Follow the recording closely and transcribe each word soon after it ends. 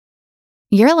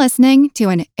You're listening to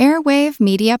an Airwave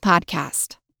Media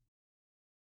Podcast.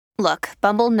 Look,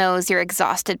 Bumble knows you're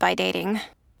exhausted by dating.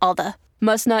 All the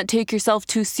must not take yourself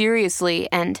too seriously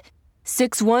and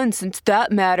 6'1" since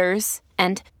that matters.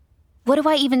 And what do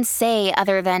I even say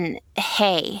other than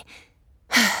hey?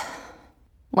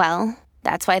 Well,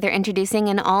 that's why they're introducing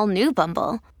an all-new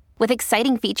Bumble with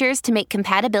exciting features to make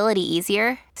compatibility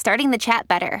easier, starting the chat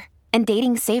better, and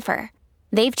dating safer.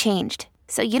 They've changed,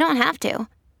 so you don't have to.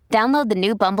 Download the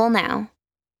new Bumble now.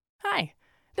 Hi,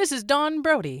 this is Dawn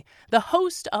Brody, the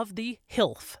host of the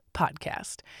HILF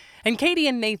podcast. And Katie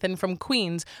and Nathan from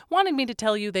Queens wanted me to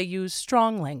tell you they use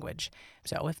strong language.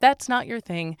 So if that's not your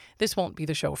thing, this won't be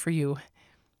the show for you.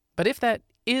 But if that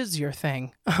is your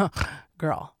thing,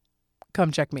 girl,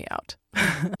 come check me out.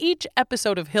 Each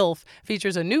episode of HILF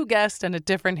features a new guest and a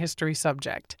different history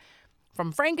subject.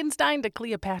 From Frankenstein to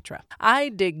Cleopatra, I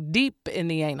dig deep in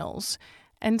the annals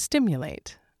and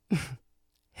stimulate.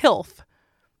 HILF,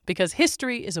 because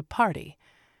history is a party,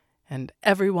 and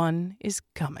everyone is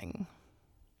coming.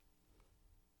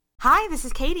 Hi, this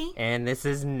is Katie. And this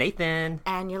is Nathan.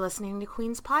 And you're listening to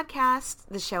Queen's Podcast,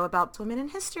 the show about women in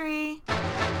history.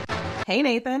 Hey,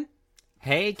 Nathan.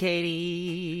 Hey,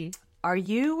 Katie. Are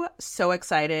you so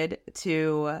excited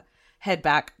to head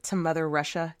back to Mother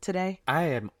Russia today? I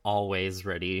am always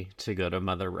ready to go to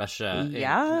Mother Russia.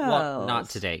 Yeah. Well, not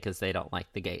today because they don't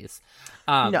like the gays.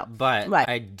 No, but right.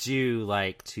 I do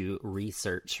like to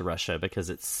research Russia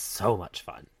because it's so much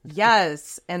fun.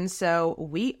 Yes. And so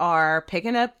we are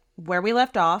picking up where we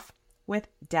left off with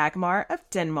Dagmar of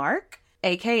Denmark,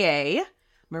 a.k.a.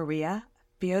 Maria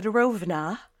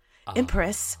Feodorovna,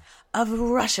 Empress of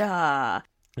Russia.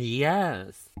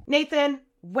 Yes. Nathan,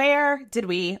 where did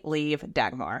we leave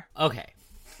Dagmar? Okay.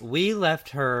 We left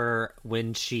her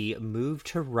when she moved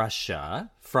to Russia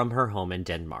from her home in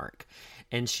Denmark.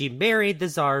 And she married the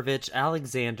Tsarevich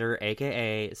Alexander,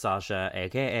 a.k.a.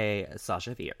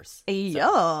 Sasha Fierce.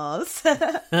 Yes.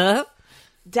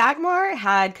 Dagmar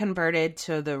had converted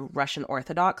to the Russian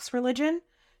Orthodox religion.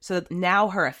 So now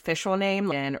her official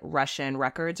name in Russian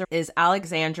records is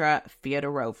Alexandra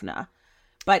Feodorovna.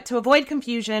 But to avoid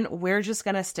confusion, we're just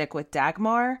going to stick with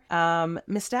Dagmar.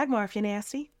 Miss Dagmar, if you're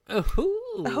nasty.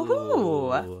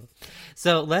 Ooh.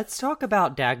 So let's talk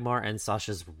about Dagmar and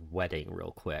Sasha's wedding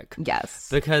real quick. Yes.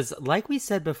 Because like we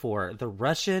said before, the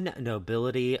Russian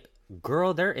nobility,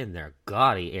 girl, they're in their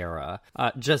gaudy era.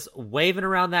 Just waving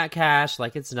around that cash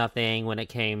like it's nothing when it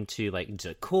came to like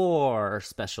decor,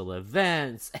 special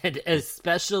events, and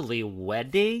especially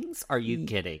weddings. Are you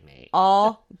kidding me?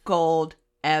 All gold,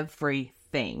 everything.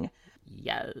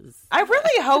 Yes. I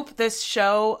really hope this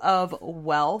show of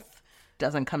wealth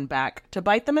doesn't come back to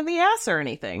bite them in the ass or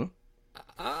anything.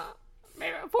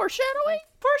 Maybe foreshadowing?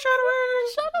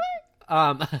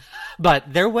 Foreshadowing.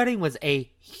 But their wedding was a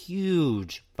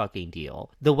huge fucking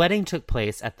deal. The wedding took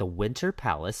place at the Winter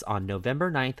Palace on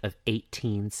November 9th of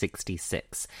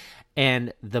 1866.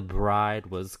 And the bride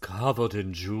was covered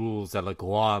in jewels and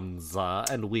elegance,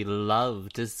 and we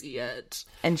loved to see it.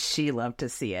 And she loved to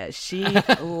see it. She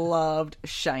loved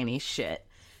shiny shit.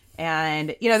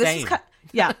 And, you know, this Same. is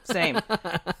yeah, same.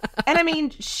 And I mean,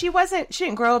 she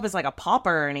didn't grow up as like a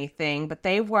pauper or anything, but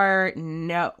they were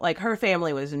her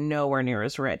family was nowhere near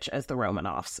as rich as the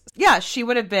Romanovs. Yeah, she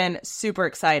would have been super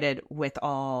excited with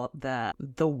all the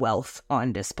wealth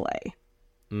on display.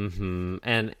 Mm-hmm.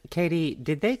 And Katie,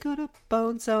 did they go to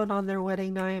Bone Zone on their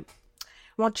wedding night?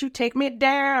 Won't you take me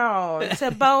down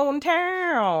to Bone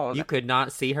Town? You could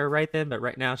not see her right then, but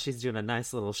right now she's doing a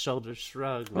nice little shoulder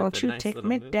shrug. Won't you nice take little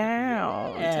me movement.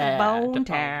 down Yeah, to Bone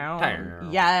to Town? Town.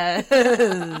 Yes.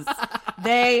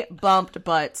 They bumped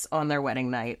butts on their wedding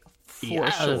night.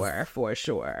 Yes. For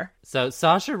sure. So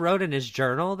Sasha wrote in his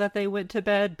journal that they went to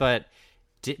bed, but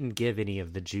didn't give any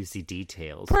of the juicy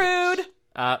details. Prude.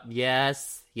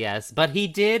 Yes. But he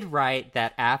did write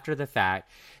that after the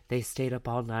fact, they stayed up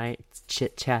all night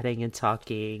chit-chatting and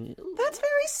talking. That's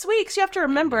very sweet, 'cause you have to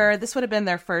remember, this would have been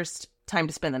their first time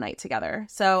to spend the night together.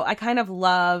 So I kind of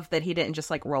love that he didn't just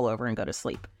like roll over and go to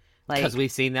sleep. Because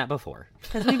we've seen that before.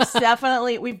 Because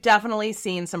we've definitely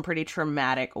seen some pretty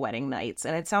traumatic wedding nights.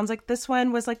 And it sounds like this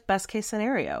one was like best case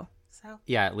scenario. So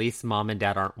Yeah, at least mom and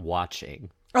dad aren't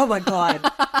watching. Oh my God.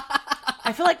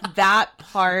 I feel like that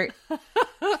part...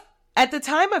 At the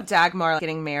time of Dagmar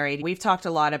getting married, we've talked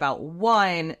a lot about,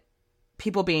 one,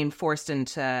 people being forced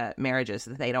into marriages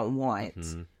that they don't want,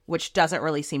 which doesn't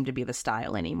really seem to be the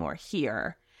style anymore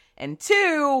here. And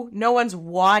two, no one's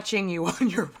watching you on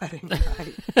your wedding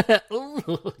night.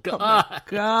 Oh, God. Oh,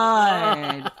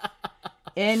 God.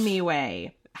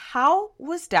 Anyway, How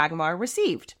was Dagmar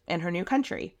received in her new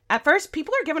country? At first,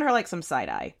 people are giving her like some side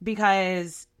eye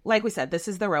because, like we said, this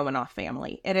is the Romanov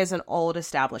family. It is an old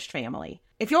established family.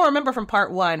 If you'll remember from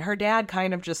part 1, her dad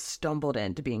kind of just stumbled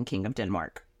into being king of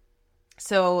Denmark.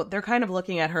 So they're kind of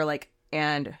looking at her like,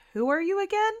 and who are you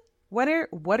again? What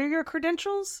are your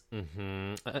credentials?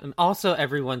 And also,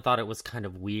 everyone thought it was kind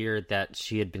of weird that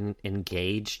she had been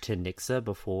engaged to Nixa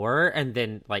before, and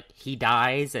then, like, he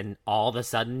dies, and all of a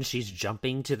sudden she's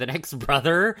jumping to the next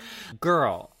brother.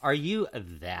 Girl, are you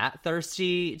that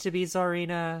thirsty to be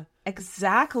Tsarina?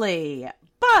 Exactly.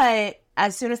 But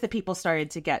as soon as the people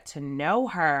started to get to know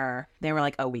her, they were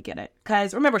like, oh, we get it.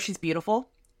 Because remember, she's beautiful,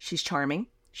 she's charming,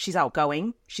 she's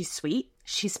outgoing, she's sweet,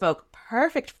 she spoke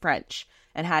perfect French,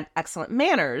 and had excellent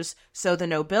manners. So the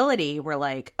nobility were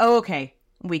like, oh, okay,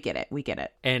 we get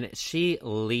it. And she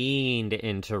leaned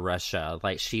into Russia.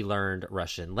 Like, she learned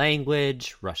Russian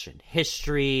language, Russian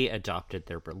history, adopted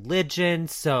their religion.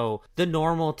 So the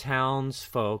normal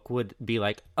townsfolk would be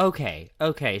like, okay,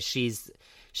 she's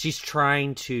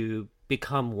trying to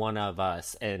become one of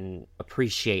us and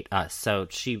appreciate us. So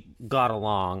she got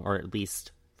along, or at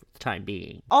least time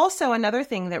being. Also, another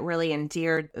thing that really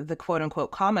endeared the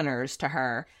quote-unquote commoners to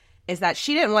her is that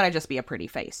she didn't want to just be a pretty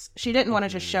face. She didn't want to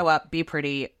just show up, be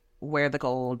pretty, wear the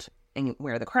gold, and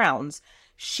wear the crowns.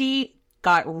 She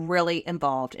got really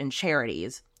involved in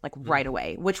charities, like right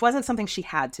away, which wasn't something she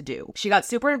had to do. She got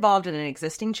super involved in an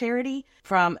existing charity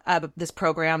from this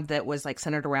program that was like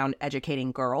centered around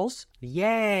educating girls.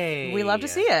 Yay! We love to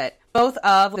see it. Both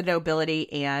of the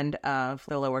nobility and of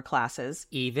the lower classes.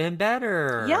 Even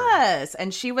better. Yes.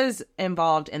 And she was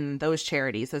involved in those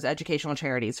charities, those educational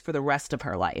charities, for the rest of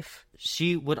her life.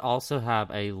 She would also have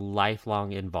a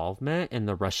lifelong involvement in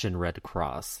the Russian Red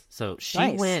Cross. So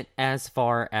she went as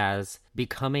far as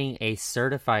becoming a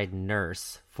certified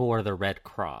nurse for the Red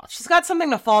Cross. She's got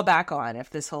something to fall back on if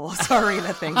this whole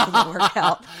Tsarina thing doesn't work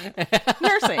out.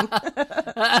 Nursing.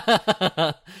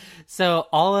 So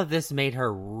all of this made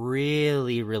her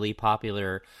really, really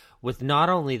popular with not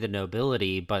only the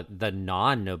nobility, but the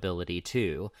non-nobility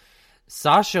too.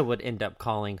 Sasha would end up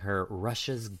calling her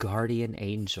Russia's guardian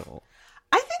angel.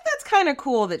 I think that's kind of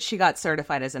cool that she got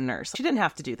certified as a nurse. She didn't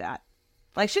have to do that.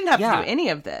 Like, she didn't have to do any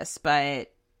of this,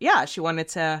 but yeah, she wanted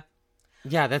to.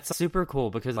 Yeah, that's super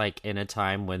cool because, like, in a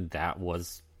time when that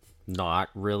was not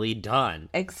really done.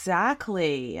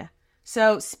 Exactly.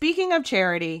 So, speaking of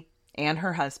charity and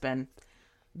her husband,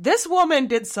 this woman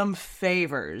did some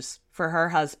favors for her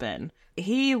husband.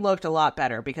 He looked a lot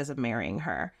better because of marrying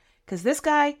her. Because this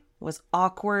guy was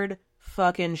awkward,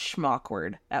 fucking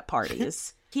schmuckward at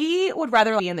parties. He would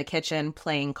rather be in the kitchen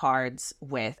playing cards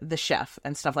with the chef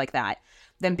and stuff like that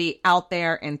than be out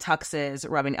there in tuxes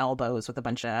rubbing elbows with a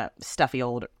bunch of stuffy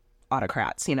old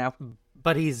autocrats, you know?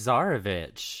 But he's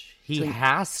Tsarevich. He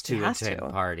has to attend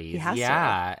parties. He has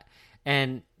to.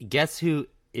 And guess who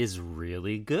is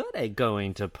really good at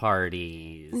going to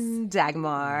parties?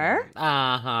 Dagmar.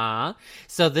 Uh-huh.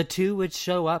 So the two would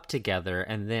show up together,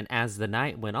 and then as the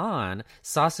night went on,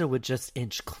 Sasha would just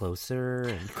inch closer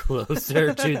and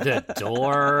closer to the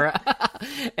door.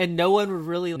 And no one would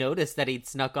really notice that he'd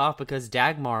snuck off because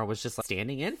Dagmar was just like,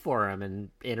 standing in for him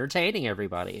and entertaining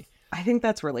everybody. I think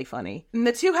that's really funny. And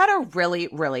the two had a really,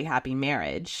 really happy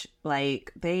marriage.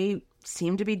 Like, they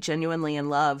seemed to be genuinely in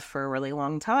love for a really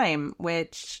long time,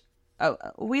 which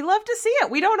we love to see it.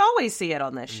 We don't always see it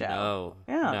on this show.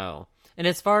 No. And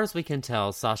as far as we can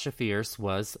tell, Sasha Fierce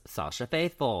was Sasha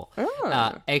Faithful,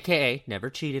 aka never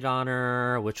cheated on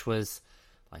her, which was,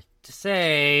 like to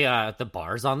say, the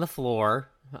bar's on the floor.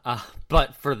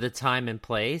 But for the time and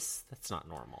place, that's not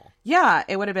normal. Yeah,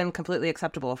 it would have been completely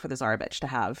acceptable for the Tsarevich to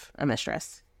have a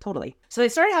mistress. Totally. So they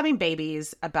started having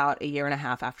babies about a year and a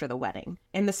half after the wedding.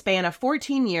 In the span of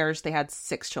 14 years, they had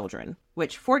 6 children,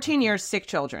 which 14 years, 6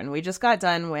 children. We just got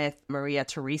done with Maria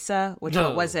Theresa, which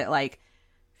what was it, like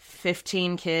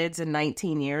 15 kids in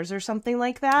 19 years or something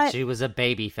like that? She was a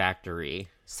baby factory.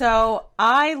 So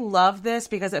I love this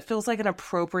because it feels like an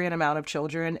appropriate amount of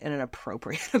children in an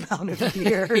appropriate amount of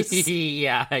years.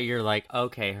 Yeah, you're like,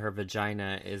 okay, her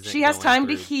vagina isn't. She has time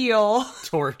to heal.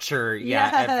 Torture, every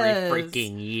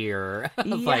freaking year.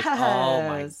 Like, oh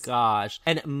my gosh.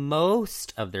 And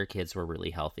most of their kids were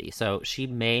really healthy. So she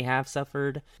may have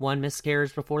suffered one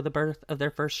miscarriage before the birth of their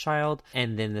first child.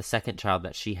 And then the second child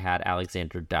that she had,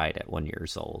 Alexander, died at 1 year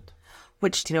old.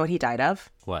 Which, do you know what he died of?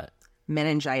 What?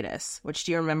 Meningitis, which,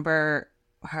 do you remember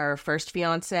her first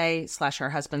fiance / her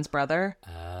husband's brother?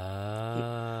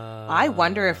 I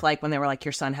wonder if, like, when they were like,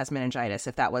 your son has meningitis,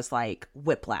 if that was like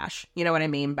whiplash. You know what I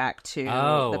mean? Back to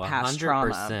the past 100%,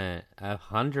 trauma.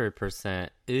 100%.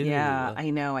 Ooh. Yeah,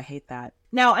 I know. I hate that.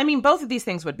 Now, I mean, both of these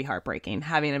things would be heartbreaking,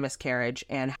 having a miscarriage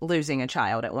and losing a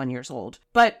child at 1 year old.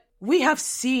 But we have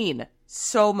seen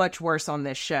so much worse on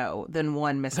this show than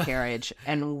one miscarriage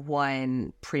and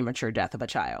one premature death of a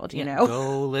child, you know?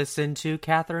 Go listen to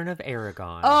Catherine of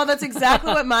Aragon. Oh, that's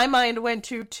exactly what my mind went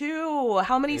to, too.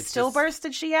 How many stillbirths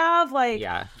did she have? Like,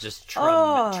 yeah, just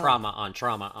trauma on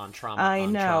trauma on trauma. I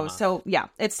know. Trauma. So, yeah,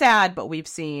 it's sad, but we've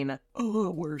seen a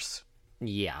lot worse.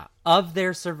 Yeah. Of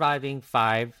their surviving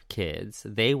 5 kids,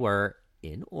 they were,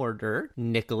 in order,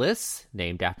 Nicholas,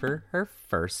 named after her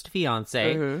first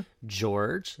fiance,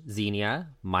 George, Xenia,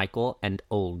 Michael, and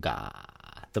Olga.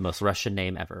 The most Russian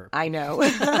name ever. I know.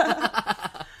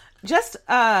 Just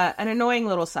an annoying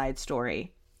little side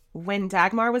story. When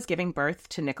Dagmar was giving birth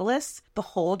to Nicholas, the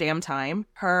whole damn time,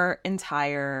 her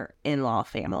entire in-law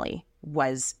family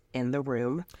was in the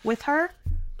room with her.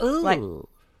 Ooh. Like,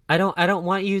 I don't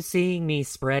want you seeing me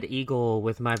spread eagle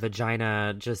with my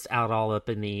vagina just out all up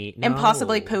in the... No. And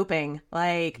possibly pooping.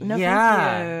 Like, no, yeah,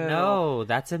 thank you. No,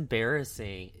 that's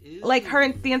embarrassing. Ew. Like,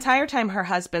 the entire time her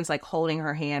husband's, like, holding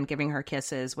her hand, giving her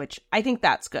kisses, which I think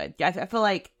that's good. I feel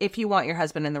like if you want your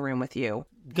husband in the room with you,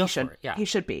 Go for it, yeah. He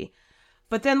should be.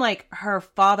 But then, like, her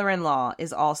father-in-law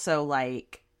is also,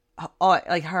 like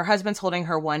her husband's holding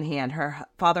her one hand. Her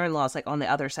father-in-law is, like, on the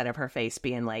other side of her face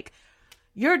being like,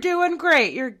 you're doing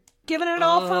great. You're giving it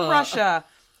all for Russia.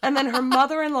 And then her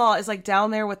mother-in-law is, like,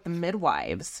 down there with the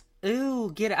midwives.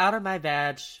 Ooh, get out of my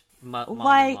vag,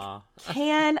 Like,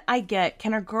 can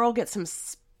a girl get some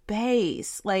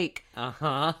space? Like,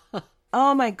 oh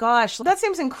my gosh. That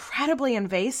seems incredibly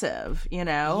invasive, you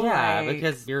know? Yeah, like,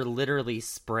 because you're literally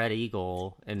spread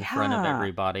eagle in front of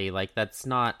everybody. Like, that's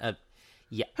not a...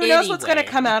 Yeah. Who knows what's going to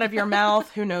come out of your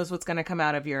mouth? Who knows what's going to come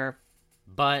out of your...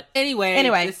 But anyway,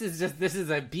 this is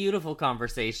a beautiful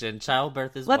conversation.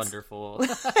 Childbirth is wonderful.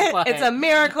 It's a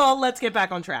miracle. Let's get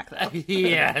back on track, though.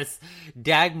 Yes.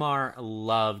 Dagmar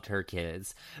loved her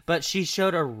kids, but she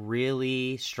showed a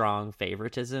really strong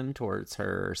favoritism towards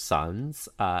her sons,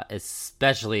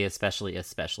 especially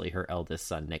her eldest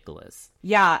son, Nicholas.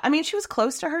 Yeah. I mean, she was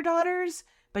close to her daughters,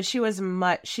 but she was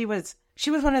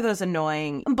one of those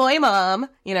annoying boy mom.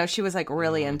 You know, she was like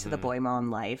really into the boy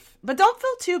mom life. But don't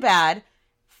feel too bad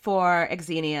for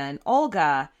Xenia and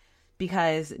Olga,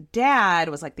 because Dad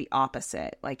was like the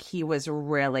opposite. Like, he was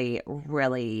really,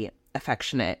 really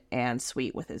affectionate and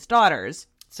sweet with his daughters.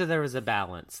 So there was a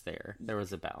balance there.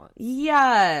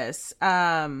 Yes.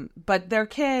 But their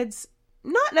kids,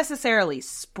 not necessarily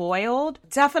spoiled,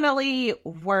 definitely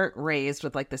weren't raised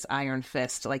with like this iron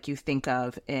fist like you think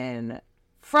of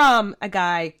from a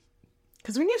guy.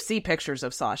 Because when you see pictures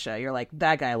of Sasha, you're like,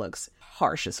 that guy looks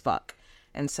harsh as fuck.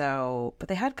 And so, but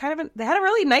they had a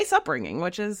really nice upbringing,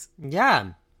 which is...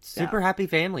 Yeah. Super happy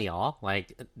family, y'all.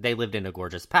 Like, they lived in a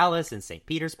gorgeous palace in St.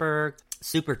 Petersburg.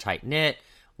 Super tight-knit.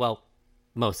 Well,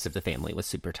 most of the family was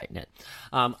super tight-knit.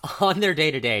 On their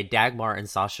day-to-day, Dagmar and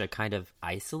Sasha kind of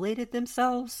isolated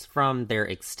themselves from their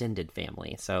extended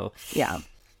family. So... Yeah.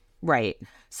 Right.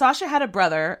 Sasha had a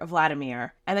brother,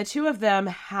 Vladimir, and the two of them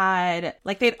had,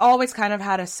 like, they'd always kind of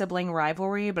had a sibling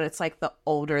rivalry, but it's like the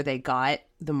older they got,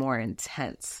 the more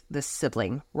intense the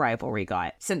sibling rivalry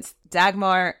got. Since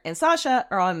Dagmar and Sasha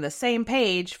are on the same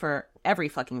page for every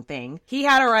fucking thing, he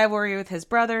had a rivalry with his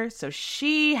brother, so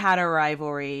she had a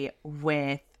rivalry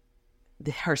with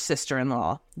her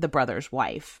sister-in-law, the brother's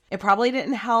wife. It probably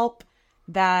didn't help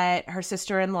that her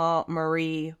sister-in-law,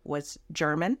 Marie, was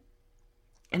German.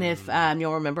 And if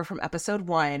you'll remember from episode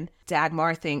 1,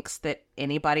 Dagmar thinks that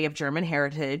anybody of German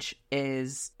heritage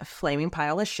is a flaming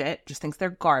pile of shit, just thinks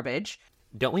they're garbage.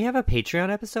 Don't we have a Patreon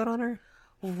episode on her?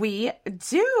 We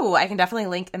do. I can definitely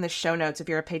link in the show notes if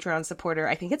you're a Patreon supporter.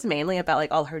 I think it's mainly about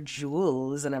like all her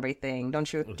jewels and everything.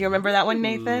 Don't you? Do you remember that one,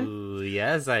 Nathan? Ooh,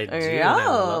 yes, I do. And I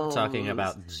love talking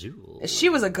about jewels. She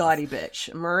was a gaudy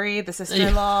bitch. Marie, the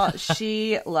sister-in-law,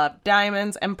 she loved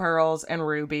diamonds and pearls and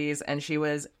rubies, and she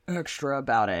was extra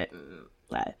about it.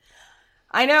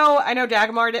 I know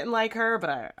Dagmar didn't like her,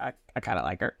 but I kind of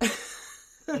like her.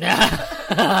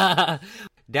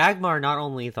 Dagmar not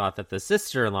only thought that the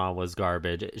sister-in-law was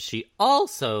garbage, she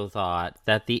also thought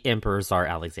that the Emperor Tsar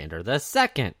Alexander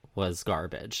II was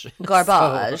garbage.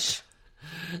 Garbage. So,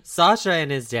 Sasha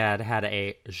and his dad had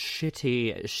a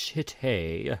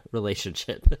shitty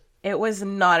relationship. It was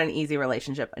not an easy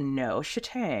relationship. No,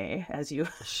 shitty, as you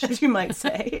might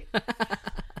say.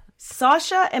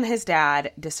 Sasha and his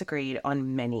dad disagreed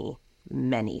on many,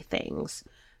 many things.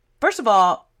 First of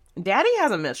all, Daddy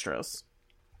has a mistress.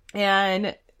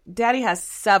 And Daddy has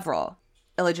several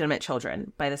illegitimate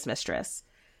children by this mistress.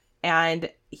 And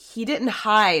he didn't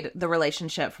hide the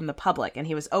relationship from the public. And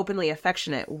he was openly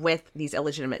affectionate with these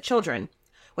illegitimate children.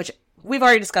 which we've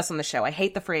already discussed on the show. I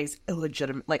hate the phrase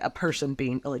illegitimate, like a person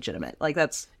being illegitimate. Like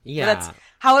that's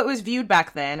how it was viewed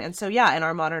back then. And so, yeah, in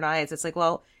our modern eyes, it's like,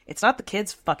 well, it's not the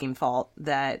kid's fucking fault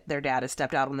that their dad has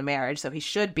stepped out on the marriage. So he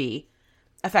should be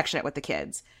affectionate with the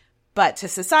kids. But to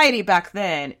society back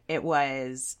then, it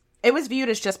was viewed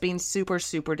as just being super,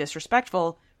 super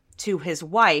disrespectful to his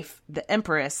wife, the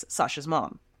Empress, Sasha's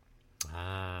mom.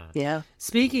 Ah. Yeah.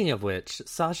 Speaking of which,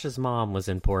 Sasha's mom was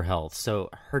in poor health,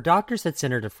 so her doctors had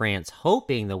sent her to France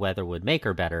hoping the weather would make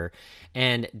her better,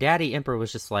 and Daddy Emperor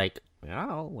was just like,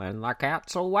 when the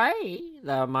cat's away,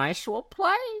 the mice will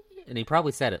play. And he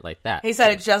probably said it like that. He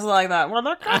said it just like that. When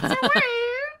the cat's away.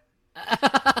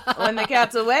 When the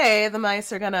cat's away, the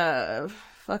mice are gonna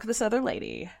fuck this other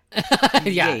lady.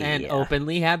 And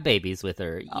openly have babies with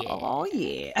her. Yeah. Oh,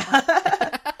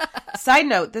 yeah. Side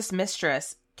note, this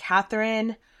mistress,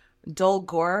 Catherine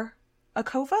Dolgorukova,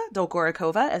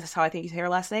 is how I think you say her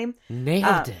last name.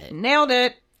 Nailed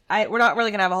it. We're not really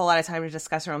going to have a whole lot of time to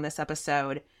discuss her on this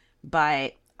episode,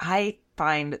 but I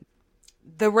find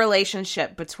the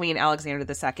relationship between Alexander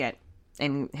II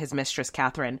and his mistress,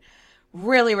 Catherine,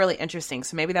 really, really interesting.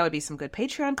 So maybe that would be some good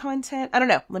Patreon content. I don't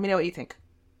know. Let me know what you think.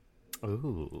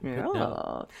 Ooh. Yeah.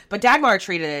 No. But Dagmar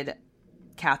treated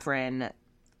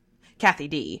Kathy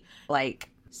D, like,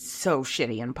 so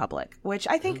shitty in public, which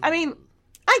I think, I mean,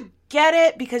 I get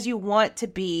it because you want to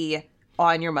be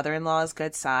on your mother-in-law's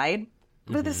good side,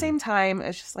 but at the same time,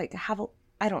 it's just like,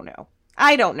 I don't know.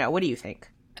 What do you think?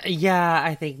 Yeah,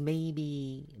 I think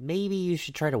maybe you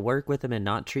should try to work with them and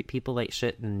not treat people like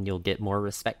shit, and you'll get more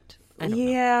respect. I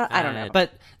don't know.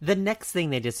 But the next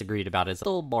thing they disagreed about is a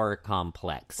little more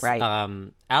complex. Right.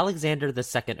 Alexander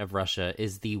II of Russia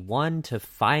is the one to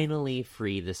finally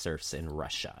free the serfs in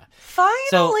Russia.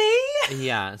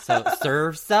 Finally? So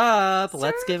serfs up.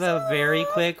 Let's give a very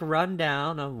quick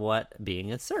rundown of what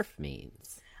being a serf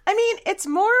means. I mean, it's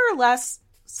more or less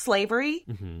slavery.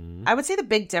 Mm-hmm. I would say the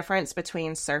big difference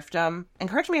between serfdom, and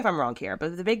correct me if I'm wrong here,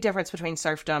 but the big difference between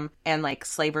serfdom and like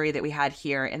slavery that we had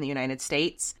here in the United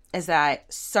States is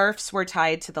that serfs were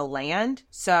tied to the land.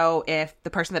 So if the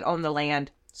person that owned the land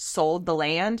sold the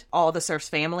land, all the serfs'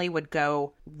 family would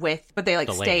go with, but they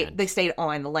stayed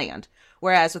on the land.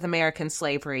 Whereas with American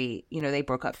slavery, they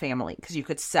broke up family because you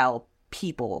could sell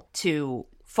people to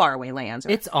faraway lands.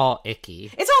 It's all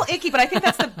icky. But I think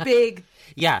that's the big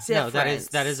difference. No, that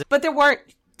is. But there weren't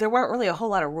really a whole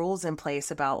lot of rules in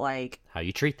place about like how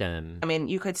you treat them. I mean,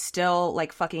 you could still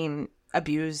like fucking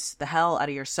abuse the hell out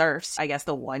of your serfs. I guess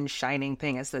the one shining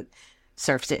thing is that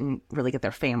serfs didn't really get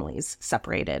their families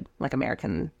separated like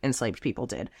American enslaved people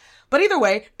did. But either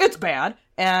way, it's bad.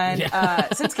 And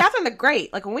since Catherine the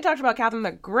Great, like when we talked about Catherine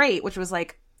the Great, which was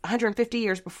like 150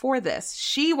 years before this,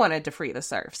 she wanted to free the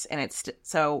serfs. And it's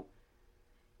so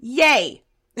yay.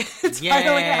 It's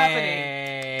finally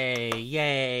happening.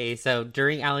 Yay. So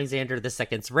during Alexander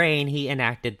II's reign, he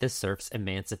enacted the serfs'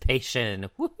 emancipation.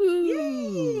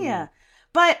 Woohoo! Yeah.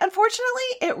 But unfortunately,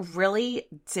 it really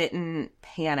didn't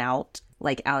pan out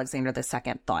like Alexander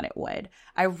II thought it would.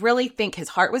 I really think his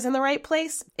heart was in the right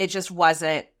place. It just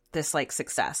wasn't this like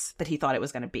success that he thought it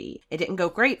was going to be. It didn't go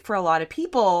great for a lot of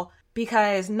people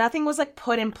because nothing was like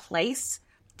put in place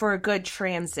for a good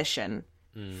transition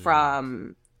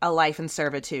from a life in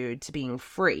servitude to being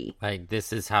free. Like,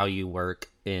 this is how you work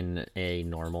in a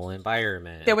normal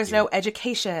environment. There was no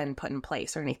education put in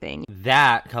place or anything.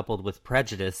 That, coupled with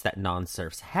prejudice that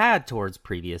non-serfs had towards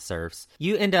previous serfs,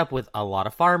 you end up with a lot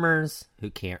of farmers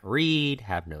who can't read,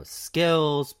 have no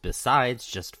skills besides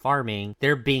just farming.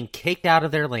 They're being kicked out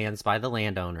of their lands by the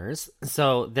landowners,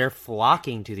 so they're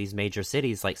flocking to these major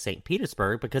cities like St.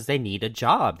 Petersburg because they need a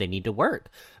job, they need to work.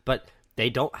 But they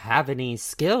don't have any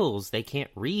skills. They can't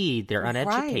read. They're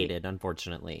uneducated,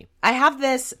 unfortunately. I have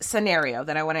this scenario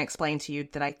that I want to explain to you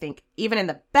that I think even in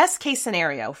the best case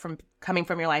scenario from coming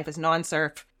from your life as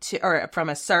non-serf or from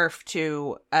a serf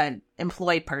to an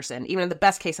employed person, even in the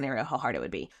best case scenario, how hard it would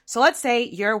be. So let's say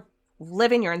you're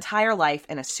living your entire life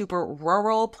in a super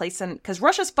rural place, because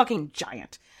Russia's fucking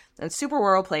giant. In a super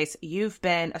rural place, you've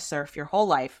been a serf your whole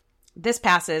life. This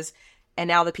passes, and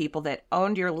now the people that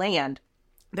owned your land,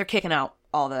 they're kicking out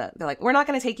they're like, we're not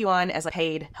going to take you on as a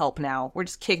paid help now. We're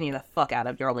just kicking you the fuck out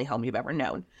of your only home you've ever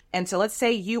known. And so let's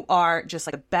say you are just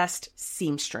like the best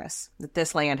seamstress that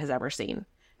this land has ever seen.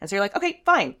 And so you're like, okay,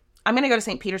 fine. I'm going to go to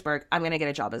St. Petersburg. I'm going to get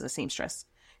a job as a seamstress.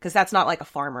 Because that's not like a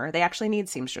farmer. They actually need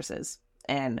seamstresses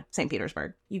in St.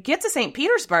 Petersburg. You get to St.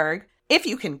 Petersburg, if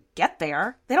you can get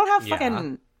there. They don't have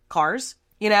fucking cars.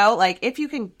 Like if you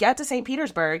can get to St.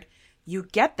 Petersburg, you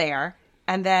get there.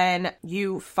 And then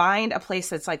you find a place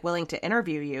that's like willing to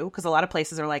interview you, because a lot of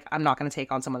places are like, I'm not going to take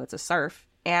on someone that's a serf.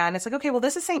 And it's like, okay, well,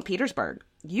 this is St. Petersburg.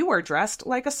 You were dressed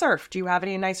like a serf. Do you have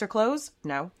any nicer clothes?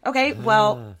 No. Okay,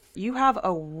 well, you have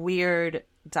a weird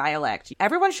dialect.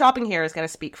 Everyone shopping here is going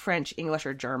to speak French, English,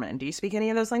 or German. Do you speak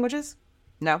any of those languages?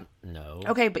 No? No.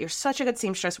 Okay, but you're such a good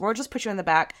seamstress. We'll just put you in the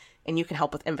back and you can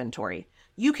help with inventory.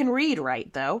 You can read,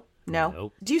 right, though? No.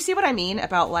 Nope. Do you see what I mean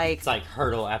about like... It's like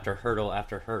hurdle after hurdle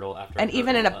after hurdle after And hurdle.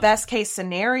 even in a best case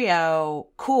scenario,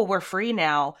 cool, we're free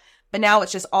now. But now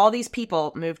it's just all these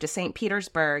people moved to St.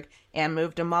 Petersburg and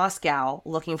moved to Moscow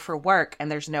looking for work, and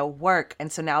there's no work.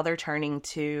 And so now they're turning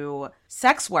to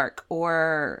sex work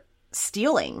or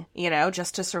stealing,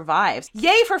 just to survive.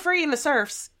 Yay for freeing the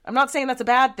serfs. I'm not saying that's a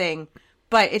bad thing,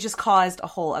 but it just caused a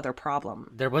whole other problem.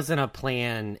 There wasn't a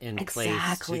plan in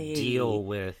place to deal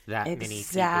with that many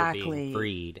people being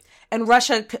freed. And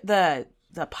Russia,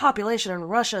 the population in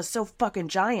Russia is so fucking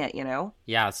giant,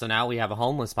 Yeah, so now we have a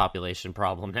homeless population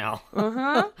problem now.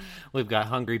 We've got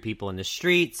hungry people in the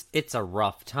streets. It's a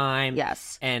rough time.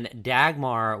 Yes. And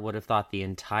Dagmar would have thought the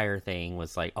entire thing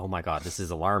was like, oh my God, this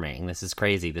is alarming. This is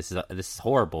crazy. This is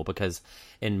horrible, because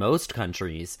in most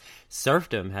countries,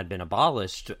 serfdom had been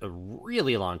abolished a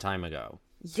really long time ago.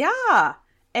 Yeah.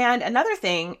 And another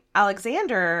thing,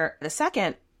 Alexander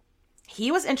II,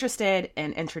 he was interested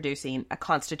in introducing a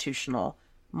constitutional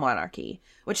monarchy.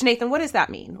 Which, Nathan, what does that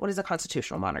mean? What does a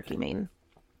constitutional monarchy mean?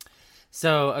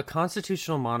 So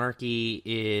a monarchy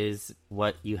is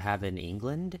what you have in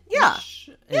England. Yeah.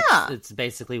 It's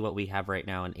basically what we have right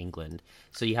now in England.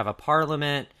 So you have a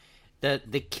parliament.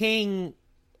 The king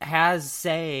has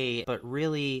say, but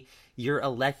really you're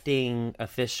electing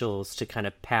officials to kind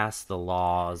of pass the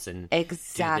laws and do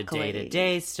the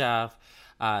day-to-day stuff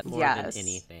more than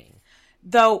anything.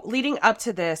 Though, leading up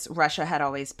to this, Russia had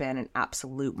always been an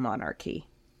absolute monarchy,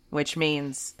 which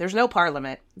means there's no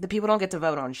parliament. The people don't get to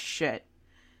vote on shit.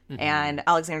 And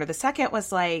Alexander II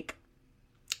was like,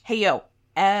 hey, yo,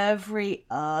 every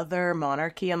other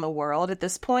monarchy in the world at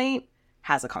this point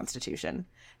has a constitution,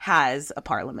 has a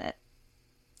parliament.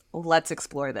 Let's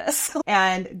explore this.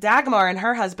 And Dagmar and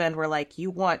her husband were like,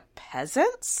 you want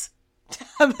peasants to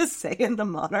have a say in the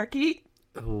monarchy?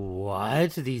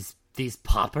 What? These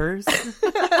paupers?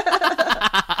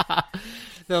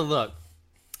 So look,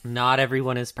 not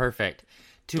everyone is perfect.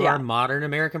 To our modern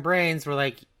American brains, we're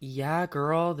like, yeah,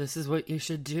 girl, this is what you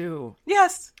should do.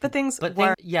 Yes, but things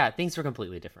were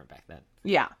completely different back then.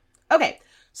 Yeah. Okay,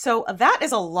 so that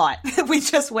is a lot that we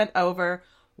just went over.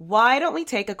 Why don't we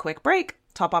take a quick break,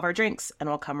 top off our drinks, and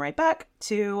we'll come right back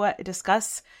to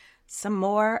discuss some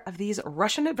more of these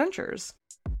Russian adventures.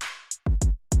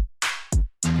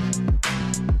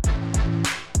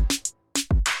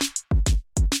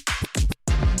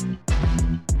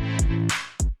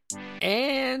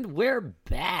 And we're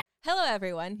back. Hello,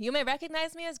 everyone. You may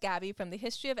recognize me as Gabby from the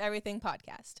History of Everything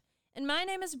podcast. And my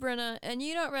name is Brenna, and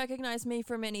you don't recognize me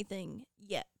from anything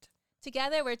yet.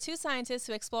 Together, we're two scientists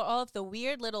who explore all of the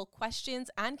weird little questions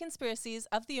and conspiracies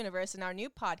of the universe in our new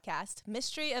podcast,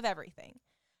 Mystery of Everything.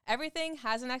 Everything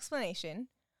has an explanation.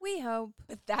 We hope.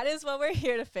 That is what we're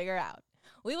here to figure out.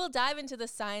 We will dive into the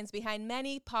science behind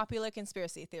many popular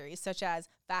conspiracy theories, such as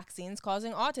vaccines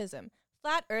causing autism,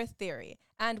 flat Earth theory,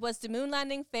 and was the moon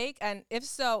landing fake? And if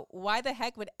so, why the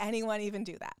heck would anyone even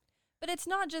do that? But it's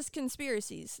not just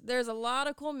conspiracies. There's a lot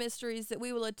of cool mysteries that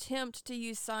we will attempt to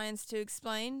use science to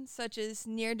explain, such as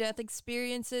near-death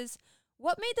experiences,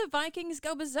 what made the Vikings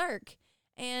go berserk,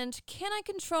 and can I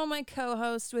control my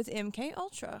co-host with MK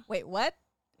Ultra? Wait, what?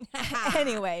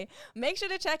 Anyway, make sure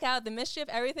to check out the Mystery of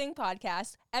Everything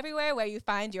podcast everywhere where you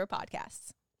find your podcasts.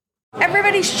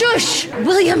 Everybody shush!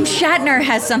 William Shatner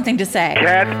has something to say.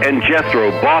 Cat and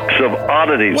Jethro, box of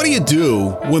oddities. What do you do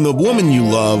when the woman you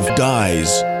love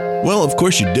dies? Well, of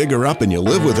course, you dig her up and you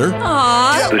live with her.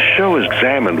 Aww. The show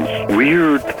examines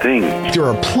weird things. There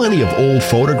are plenty of old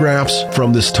photographs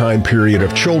from this time period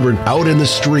of children out in the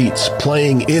streets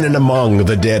playing in and among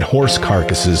the dead horse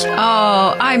carcasses.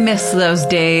 Oh, I miss those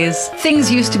days.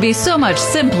 Things used to be so much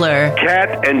simpler.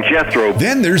 Cat and Jethro.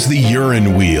 Then there's the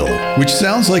urine wheel, which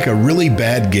sounds like a really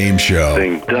bad game show.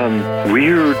 Thing done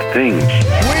weird things.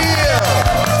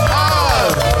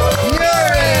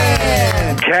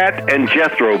 Cat and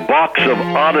Jethro, box of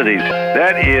oddities.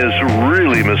 That is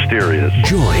really mysterious.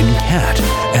 Join Cat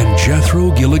and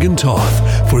Jethro Gilligan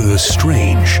Toth for the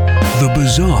strange, the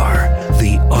bizarre,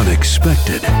 the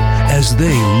unexpected, as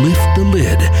they lift the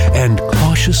lid and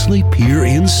cautiously peer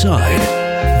inside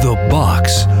the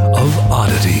Box of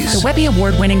Oddities. The Webby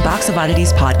Award-winning Box of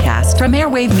Oddities podcast from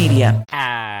Airwave Media.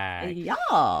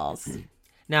 Yes.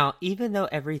 Now, even though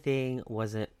everything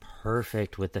wasn't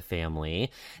perfect with the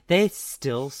family, they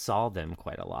still saw them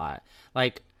quite a lot.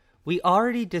 Like, We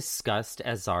already discussed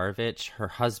as Tsarevich, her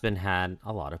husband had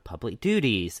a lot of public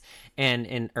duties. And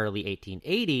in early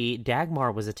 1880,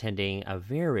 Dagmar was attending a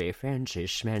very fancy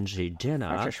schmancy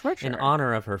dinner in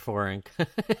honor of her foreign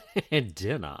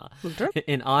dinner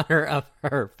in honor of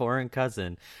her foreign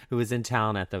cousin who was in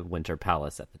town at the Winter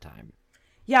Palace at the time.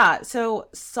 Yeah, so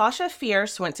Sasha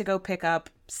Fierce went to go pick up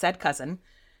said cousin,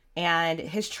 and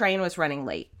his train was running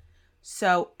late.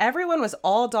 So everyone was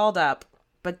all dolled up,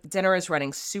 but dinner is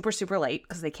running super, super late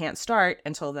because they can't start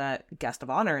until the guest of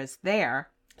honor is there.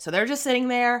 So they're just sitting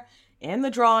there in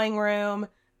the drawing room,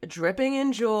 dripping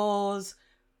in jewels.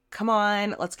 Come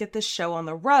on, let's get this show on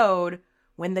the road,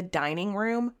 when the dining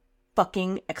room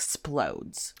fucking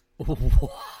explodes.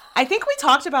 I think we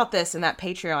talked about this in that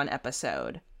Patreon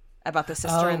episode about the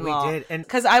sister-in-law. Oh, we did.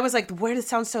 Because I was like, where does it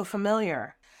sound so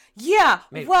familiar? Yeah,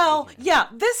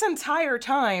 this entire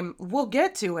time, we'll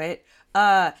get to it,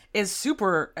 is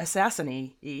super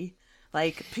assassin-y.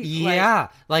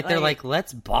 They're like,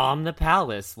 let's bomb the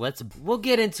palace. We'll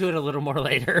get into it a little more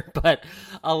later, but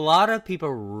a lot of people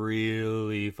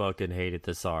really fucking hated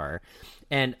the Tsar.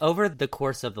 And over the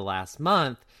course of the last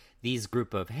month, these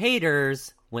group of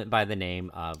haters went by the name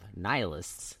of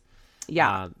nihilists.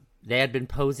 Yeah. They had been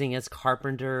posing as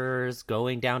carpenters,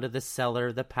 going down to the cellar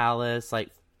of the palace, like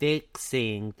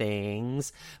fixing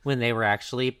things when they were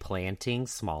actually planting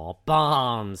small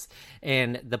bombs.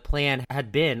 And the plan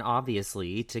had been,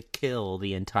 obviously, to kill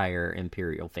the entire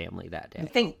imperial family that day.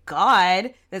 Thank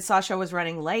God that Sasha was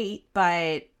running late,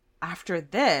 but after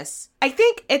this, I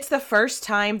think it's the first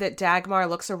time that Dagmar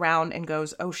looks around and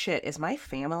goes, oh shit, is my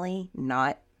family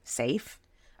not safe?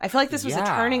 I feel like this was a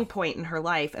turning point in her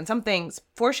life, and something's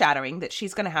foreshadowing that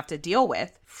she's going to have to deal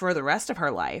with for the rest of her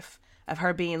life, of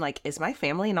her being like, is my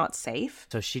family not safe?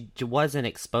 So she wasn't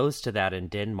exposed to that in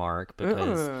Denmark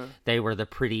because they were the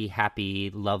pretty happy,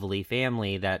 lovely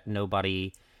family that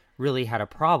nobody really had a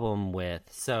problem with.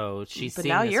 So she's But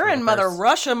now you're in Mother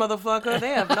Russia, motherfucker. They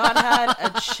have not had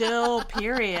a chill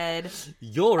period.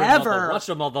 You're ever. in Mother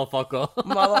Russia, motherfucker.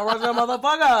 Mother Russia,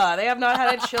 motherfucker. They have not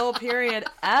had a chill period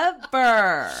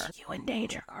ever. You in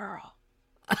danger, girl.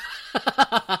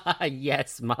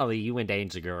 Yes, Molly, you in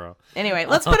danger, girl. Anyway,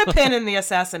 let's put a pin in the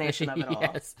assassination of it all.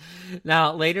 Yes.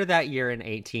 Now, later that year in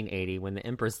 1880, when the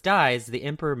empress dies, the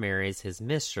emperor marries his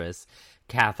mistress,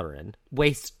 Catherine.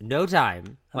 Wastes no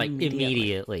time,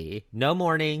 immediately. No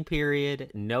mourning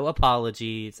period, no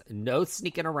apologies, no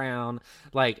sneaking around.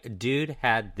 Like, dude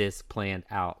had this planned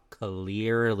out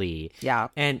clearly. Yeah.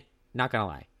 And, not gonna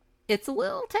lie, it's a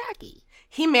little tacky.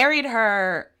 He married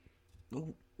her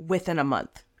within a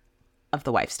month of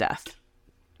the wife's death.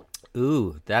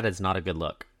 Ooh, that is not a good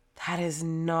look. That is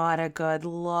not a good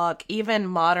look. Even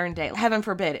modern day, heaven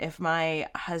forbid, if my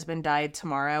husband died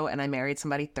tomorrow and I married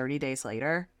somebody 30 days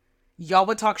later, y'all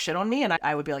would talk shit on me and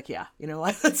I would be like, yeah, you know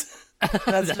what? That's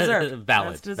deserved.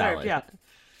 Valid. That's deserved, yeah.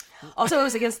 Also, it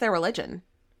was against their religion.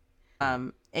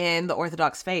 In the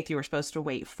Orthodox faith, you were supposed to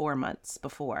wait 4 months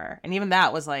before. And even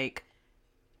that was like,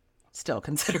 still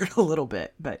considered a little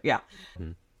bit, but yeah.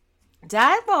 Mm-hmm.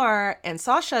 Dagmar and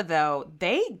Sasha, though,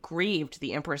 they grieved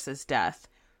the Empress's death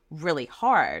really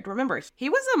hard. Remember, he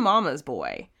was a mama's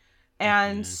boy.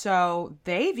 And so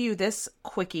they view this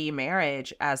quickie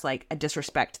marriage as like a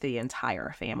disrespect to the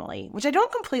entire family, which I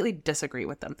don't completely disagree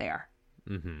with them there.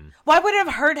 Mm-hmm. Why would it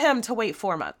have hurt him to wait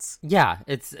 4 months? Yeah,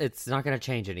 it's not going to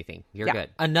change anything. You're good.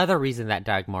 Another reason that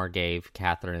Dagmar gave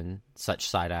Catherine such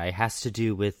side-eye has to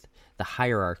do with the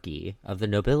hierarchy of the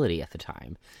nobility at the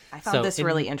time. I found this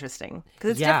really interesting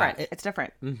because it's different. It's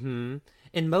different. Mm-hmm.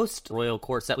 In most royal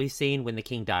courts that we've seen, when the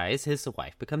king dies, his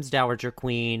wife becomes dowager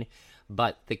queen,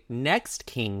 but the next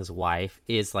king's wife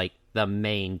is like the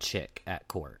main chick at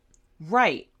court.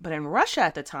 Right. But in Russia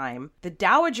at the time, the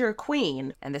dowager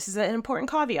queen, and this is an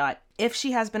important caveat, if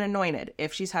she has been anointed,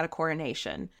 if she's had a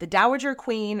coronation, the dowager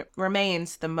queen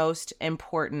remains the most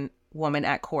important woman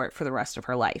at court for the rest of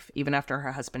her life, even after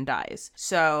her husband dies.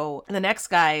 So the next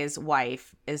guy's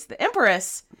wife is the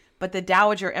empress, but the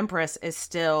dowager empress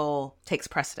still takes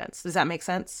precedence. Does that make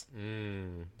sense?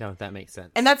 No, that makes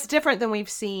sense. And that's different than we've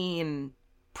seen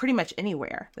pretty much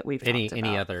anywhere that we've talked about.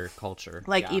 Any other culture.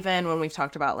 Like even when we've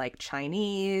talked about like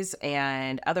Chinese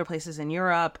and other places in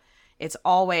Europe, it's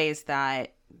always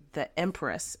that the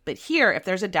empress. But here, if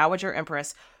there's a dowager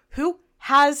empress who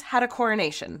has had a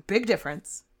coronation, big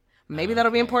difference. Maybe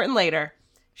that'll be important later.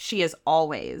 She is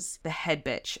always the head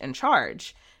bitch in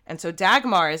charge. And so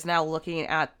Dagmar is now looking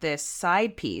at this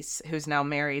side piece who's now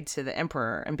married to the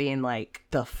emperor and being like,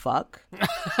 the fuck?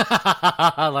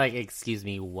 Like, excuse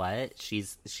me, what?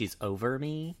 She's over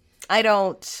me? I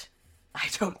don't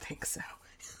think so.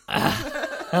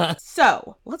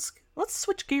 So let's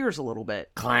switch gears a little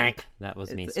bit. Clank. That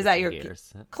was me. Is that your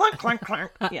gears? Clank, clank,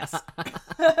 clank. Yes.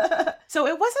 So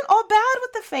it wasn't all bad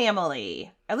with the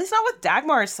family, at least not with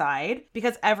Dagmar's side,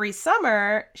 because every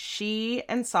summer she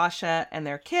and Sasha and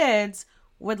their kids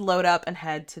would load up and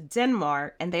head to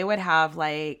Denmark, and they would have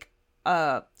like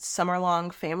a summer-long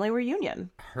family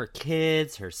reunion. Her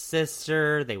kids, her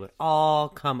sister, they would all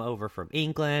come over from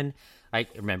England. I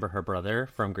remember her brother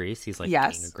from Greece. He's like the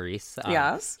king of Greece.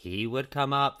 Yes. He would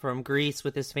come up from Greece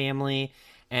with his family,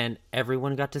 and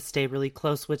everyone got to stay really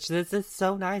close, which this is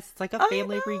so nice. It's like a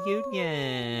family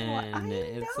reunion.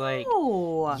 It's like,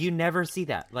 you never see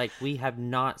that. Like, we have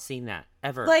not seen that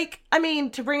ever. Like, I mean,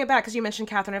 to bring it back, because you mentioned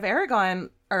Catherine of Aragon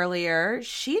earlier,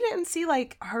 she didn't see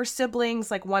like her siblings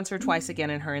like once or twice again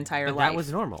in her entire life. That was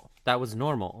normal. That was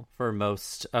normal for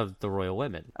most of the royal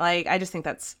women. Like, I just think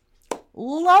that's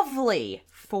lovely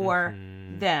for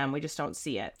them. We just don't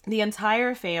see it. The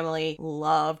entire family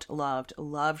loved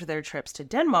their trips to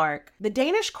Denmark. The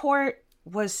Danish court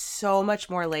was so much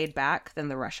more laid back than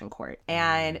the Russian court,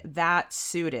 and that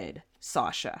suited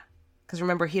Sasha. Because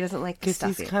remember, he doesn't like the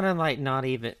stuff. He's kind of like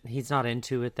he's not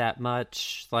into it that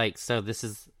much. Like, so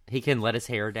he can let his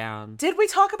hair down. Did we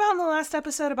talk about in the last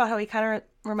episode about how he kind of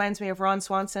reminds me of Ron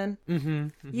Swanson?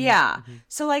 Yeah.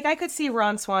 So like, I could see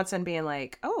Ron Swanson being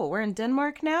like, oh, we're in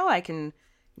Denmark now? I can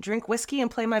drink whiskey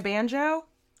and play my banjo?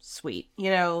 Sweet.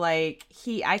 You know, like,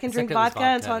 I can drink vodka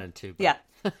and talk. Yeah.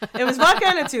 It was vodka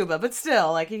and a tuba, but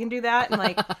still, like, you can do that. And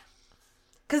like,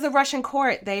 because the Russian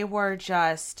court, they were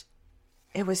just...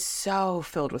 It was so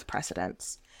filled with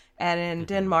precedents. And in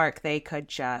Denmark, they could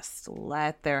just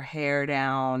let their hair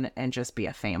down and just be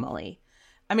a family.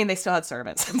 I mean, they still had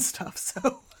servants and stuff,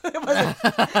 so it wasn't...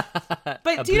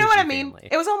 But do you know what I mean? Family.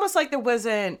 It was almost like there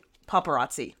wasn't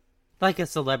paparazzi. Like a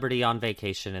celebrity on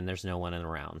vacation and there's no one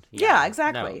around. Yeah,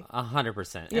 exactly. No,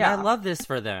 100%. And I love this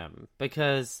for them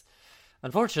because,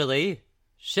 unfortunately,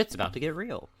 shit's about to get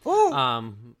real. Ooh.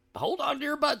 Hold on to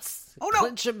your butts. Oh, no.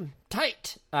 Clench them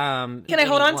tight. Can I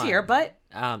hold on to your butt?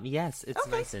 Yes, it's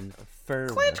nice and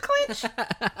firm. Clench.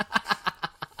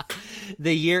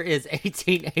 The year is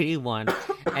 1881,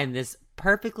 and this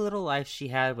perfect little life she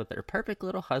had with her perfect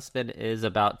little husband is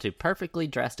about to perfectly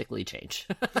drastically change.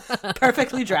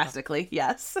 Perfectly drastically,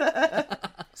 yes.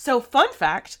 So, fun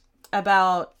fact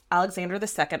about Alexander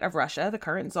II of Russia, the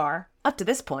current Tsar. Up to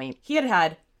this point, he had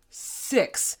had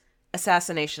 6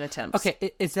 assassination attempts.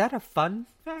 Okay, is that a fun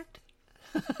fact?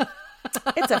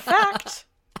 It's a fact.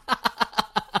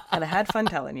 And I had fun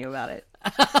telling you about it.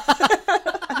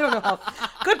 I don't know how.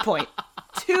 Good point.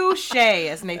 Touche,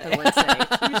 as Nathan would say.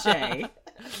 Touche.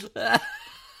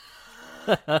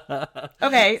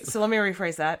 Okay, so let me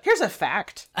rephrase that. Here's a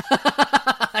fact.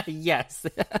 Yes.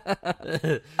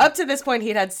 Up to this point,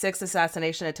 he'd had 6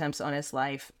 assassination attempts on his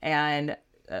life, and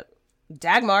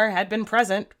Dagmar had been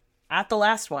present at the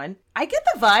last one. I get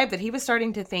the vibe that he was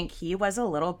starting to think he was a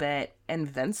little bit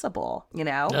invincible, you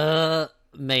know?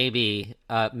 Maybe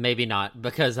not,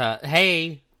 because,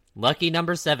 hey, lucky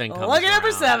number 7 comes Lucky around.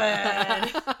 number 7!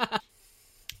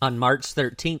 On March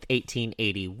 13th,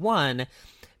 1881,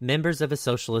 members of a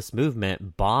socialist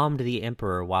movement bombed the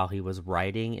emperor while he was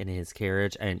riding in his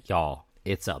carriage, and y'all,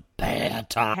 it's a bad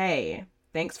time. Hey,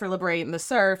 thanks for liberating the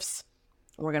serfs.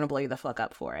 We're gonna blow you the fuck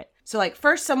up for it. So, like,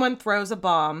 first someone throws a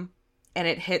bomb, and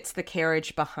it hits the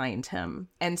carriage behind him.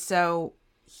 And so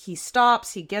he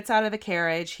stops, he gets out of the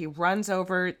carriage, he runs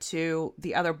over to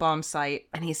the other bomb site,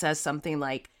 and he says something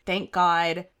like, "Thank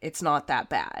God it's not that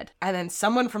bad." And then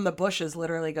someone from the bushes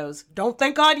literally goes, "Don't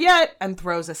thank God yet," and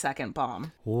throws a second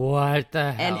bomb. What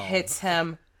the hell? And hits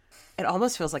him. It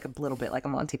almost feels like a little bit like a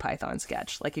Monty Python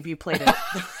sketch. Like if you played it,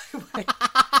 like,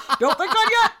 "Don't thank God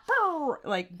yet."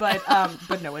 Like, but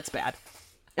no, it's bad.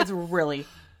 It's really,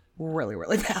 really,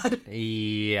 really bad.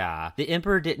 Yeah. The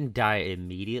emperor didn't die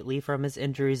immediately from his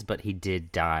injuries, but he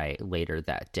did die later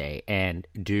that day. And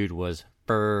dude was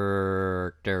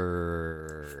burged.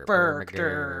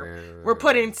 We're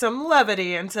putting some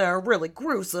levity into a really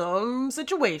gruesome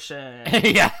situation.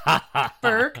 Yeah.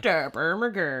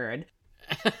 Burgerd.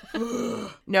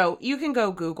 No, you can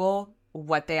go Google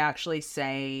what they actually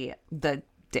say the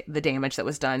damage that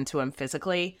was done to him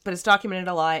physically, but it's documented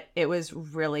a lot. It was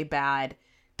really bad.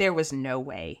 There was no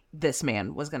way this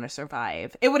man was going to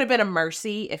survive. It would have been a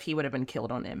mercy if he would have been killed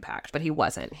on impact, but he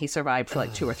wasn't. He survived for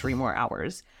like 2 or 3 more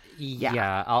hours.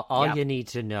 Yeah. All you need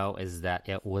to know is that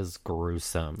it was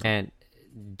gruesome. And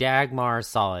Dagmar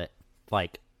saw it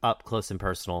like up close and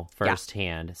personal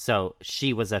firsthand. So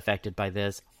she was affected by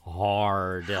this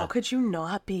hard. How could you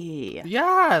not be?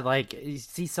 Yeah, like, you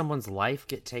see someone's life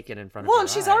get taken in front of Well, your and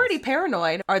she's eyes. already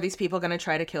paranoid. Are these people going to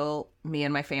try to kill me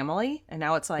and my family? And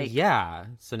now it's like... Yeah,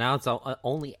 so now it's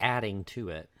only adding to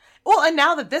it. Well, and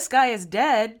now that this guy is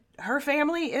dead, her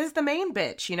family is the main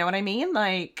bitch. You know what I mean?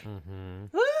 Like...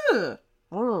 Ooh.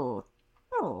 Ooh.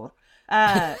 Oh.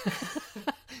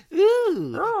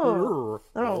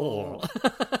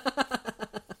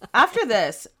 After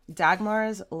this,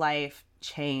 Dagmar's life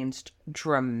changed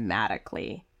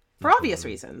dramatically for obvious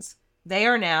reasons. They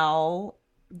are now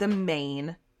the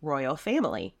main royal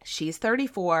family. She's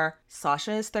 34,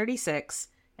 Sasha is 36,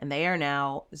 and they are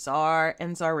now Tsar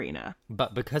and Tsarina.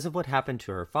 But because of what happened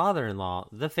to her father-in-law,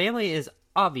 the family is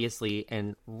obviously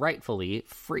and rightfully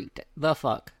freaked the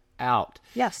fuck out.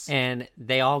 Yes. And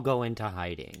they all go into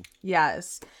hiding.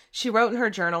 Yes. She wrote in her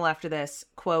journal after this,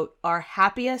 quote, "Our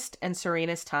happiest and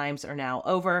serenest times are now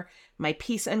over. My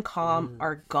peace and calm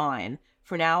are gone.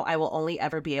 For now, I will only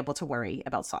ever be able to worry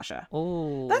about Sasha."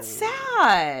 Oh. That's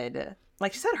sad.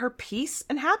 Like she said, her peace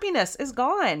and happiness is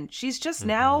gone. She's just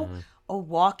now a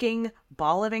walking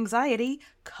ball of anxiety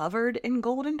covered in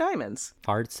gold and diamonds.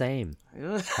 Hard same.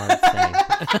 Hard same.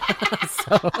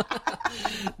 So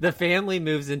the family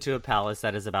moves into a palace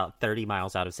that is about 30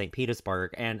 miles out of St.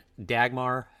 Petersburg, and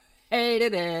Dagmar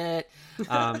hated it.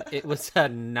 It was a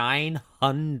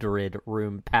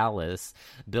 900-room palace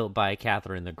built by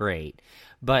Catherine the Great,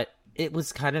 but it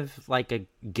was kind of like a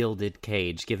gilded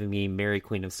cage, giving me Mary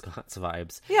Queen of Scots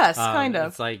vibes. Yes, kind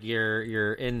of. It's like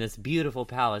you're in this beautiful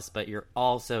palace, but you're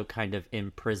also kind of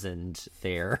imprisoned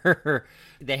there.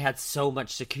 They had so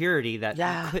much security that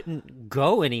you couldn't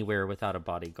go anywhere without a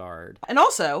bodyguard. And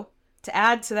also, to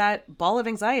add to that ball of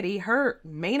anxiety, her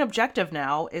main objective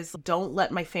now is don't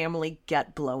let my family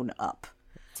get blown up.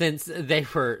 Since they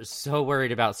were so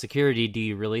worried about security, do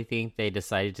you really think they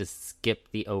decided to skip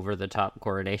the over-the-top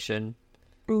coronation?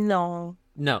 No.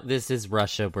 No, this is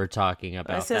Russia we're talking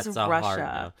about. This is Russia. Hard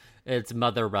no. It's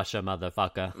Mother Russia,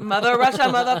 motherfucker. Mother Russia,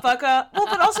 motherfucker. Well,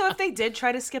 but also if they did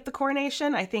try to skip the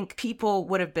coronation, I think people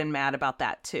would have been mad about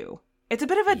that too. It's a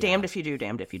bit of a damned if you do,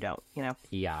 damned if you don't, you know?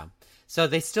 Yeah. So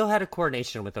they still had a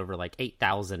coronation with over like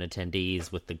 8,000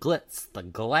 attendees with the glitz, the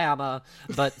glamour,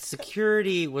 but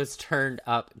security was turned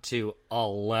up to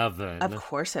 11. Of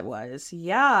course it was.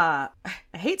 Yeah.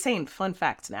 I hate saying fun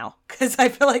facts now because I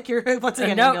feel like you're once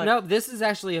again. No, this is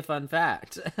actually a fun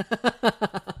fact.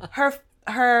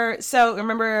 So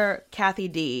remember Kathy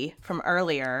D from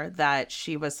earlier that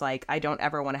she was like, I don't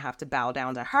ever want to have to bow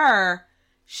down to her.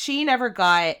 She never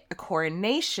got a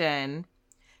coronation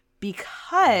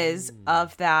because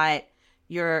of that.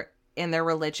 You're in their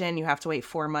religion, you have to wait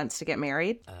 4 months to get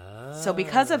married. So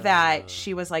because of that,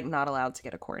 she was like not allowed to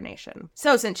get a coronation.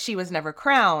 So since she was never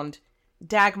crowned,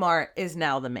 Dagmar is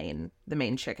now the main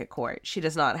chick at court. She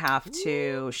does not have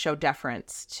to show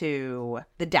deference to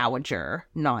the dowager,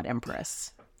 not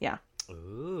empress. Yeah.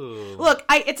 Ooh. Look,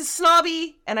 it's a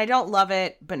snobby and I don't love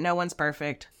it, but no one's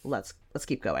perfect. Let's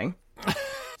keep going.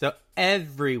 So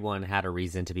everyone had a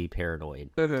reason to be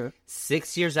paranoid.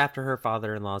 6 years after her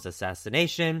father-in-law's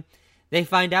assassination, they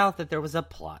find out that there was a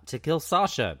plot to kill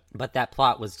Sasha. But that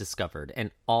plot was discovered,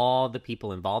 and all the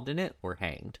people involved in it were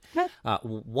hanged.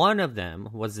 One of them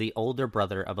was the older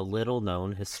brother of a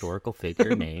little-known historical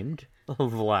figure named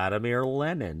Vladimir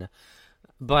Lenin.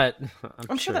 But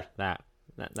I'm sure that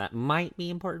might be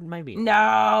important, might be.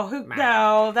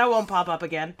 No, that won't pop up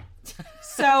again.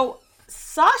 So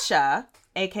Sasha,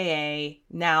 aka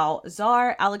now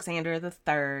Tsar Alexander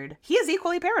III, he is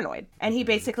equally paranoid. And he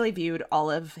basically viewed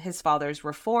all of his father's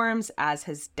reforms as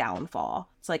his downfall.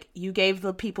 It's like, you gave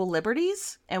the people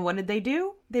liberties, and what did they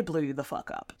do? They blew you the fuck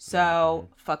up. So,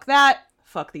 fuck that.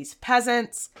 Fuck these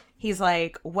peasants. He's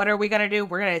like, what are we gonna do?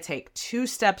 We're gonna take 2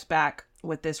 steps back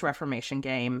with this Reformation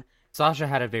game. Sasha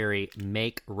had a very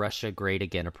make Russia great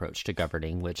again approach to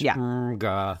governing, which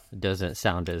doesn't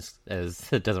sound as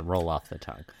it doesn't roll off the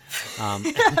tongue.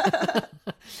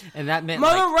 And that meant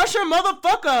Mother Russia,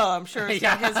 motherfucker, I'm sure his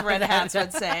red hats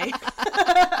would say.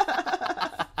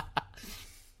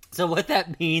 So what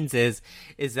that means is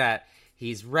that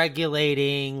he's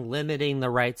regulating, limiting the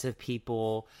rights of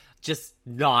people, just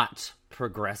not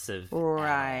progressive.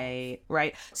 Right.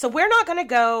 So we're going to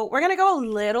go a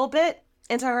little bit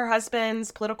into her husband's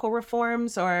political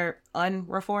reforms or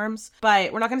unreforms,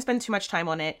 but we're not going to spend too much time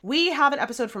on it. We have an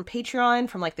episode from Patreon,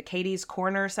 from like the Katie's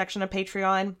Corner section of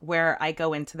Patreon, where I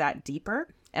go into that deeper,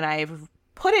 and I've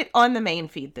put it on the main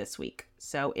feed this week.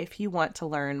 So if you want to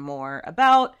learn more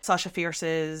about Sasha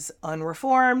Fierce's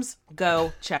unreforms,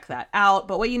 go check that out.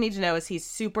 But what you need to know is he's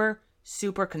super,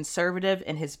 super conservative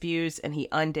in his views, and he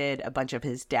undid a bunch of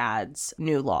his dad's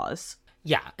new laws.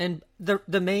 Yeah, and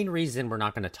the main reason we're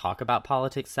not going to talk about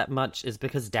politics that much is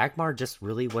because Dagmar just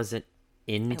really wasn't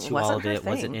into all of it,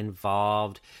 wasn't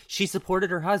involved. She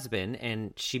supported her husband,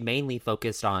 and she mainly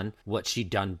focused on what she'd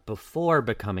done before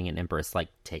becoming an empress, like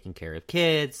taking care of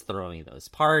kids, throwing those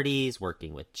parties,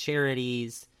 working with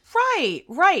charities.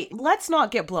 Right. Let's not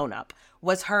get blown up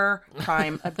was her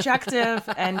prime objective,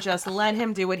 and just let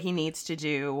him do what he needs to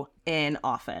do in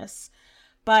office.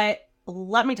 But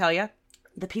let me tell you,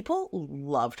 the people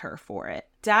loved her for it.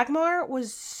 Dagmar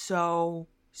was so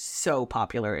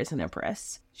popular as an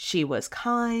empress. She was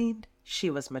kind, she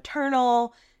was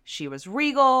maternal, she was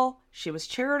regal, she was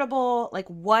charitable. Like,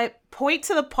 what? Point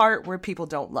to the part where people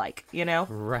don't like, you know?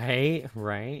 Right.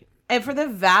 And for the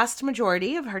vast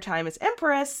majority of her time as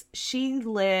empress, she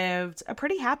lived a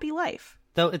pretty happy life.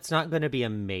 Though it's not going to be a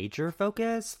major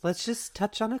focus, let's just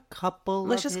touch on a couple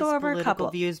Let's of just his go over a political couple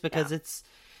views, because it's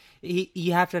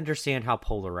you have to understand how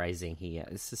polarizing he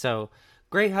is. So,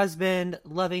 great husband,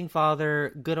 loving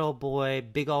father, good old boy,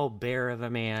 big old bear of a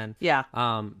man. Yeah.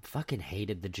 Fucking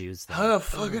hated the Jews, though.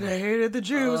 Hated the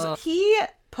Jews. He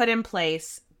put in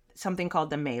place something called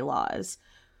the May Laws,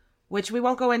 which we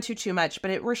won't go into too much,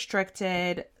 but it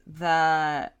restricted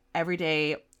the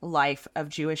everyday life of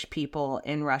Jewish people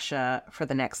in Russia for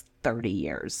the next 30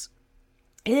 years.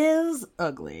 Is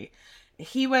ugly.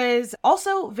 He was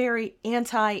also very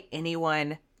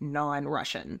anti-anyone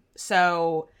non-Russian.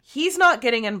 So he's not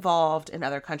getting involved in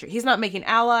other countries. He's not making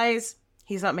allies.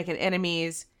 He's not making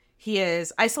enemies. He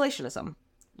is isolationism.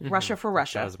 Russia for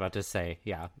Russia. I was about to say,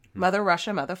 yeah. Mother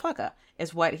Russia, motherfucker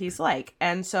is what he's like.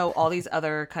 And so all these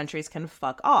other countries can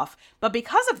fuck off. But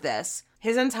because of this,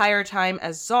 his entire time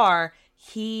as Tsar,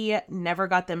 he never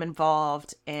got them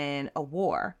involved in a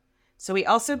war. So he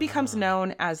also becomes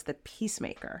known as the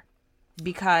peacemaker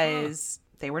because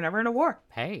they were never in a war.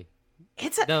 Hey.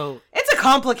 It's a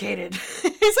complicated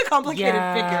he's a complicated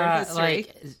figure in history.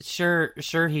 Like,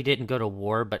 sure he didn't go to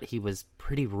war, but he was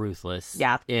pretty ruthless.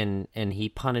 Yeah. And he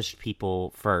punished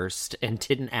people first and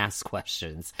didn't ask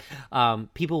questions.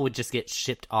 People would just get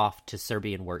shipped off to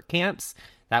Serbian work camps.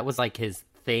 That was like his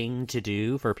thing to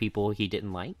do for people he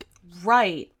didn't like.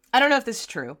 Right. I don't know if this is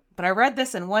true, but I read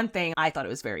this in one thing. I thought it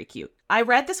was very cute. I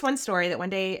read this one story that one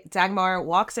day Dagmar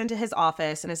walks into his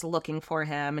office and is looking for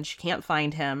him, and she can't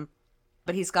find him.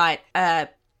 But he's got a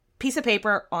piece of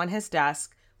paper on his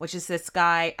desk, which is this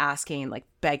guy asking, like,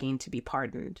 begging to be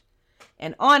pardoned.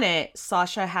 And on it,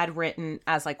 Sasha had written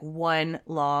as, like, one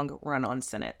long run-on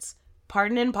sentence.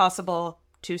 Pardon impossible,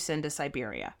 to send to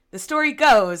Siberia. The story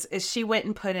goes is she went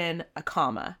and put in a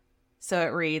comma. So it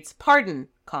reads, pardon,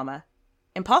 comma,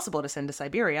 impossible to send to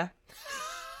Siberia.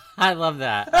 I love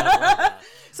that.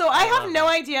 So I have no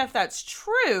idea if that's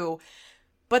true,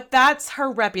 but that's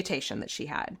her reputation that she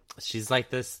had. She's like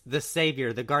the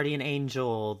savior, the guardian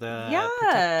angel, the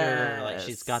protector. Like,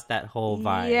 she's got that whole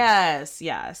vibe.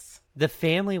 Yes. The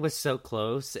family was so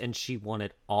close, and she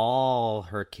wanted all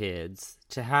her kids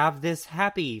to have this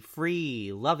happy,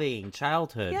 free, loving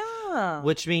childhood. Yeah.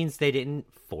 Which means they didn't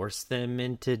force them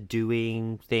into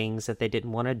doing things that they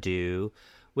didn't want to do,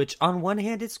 which on one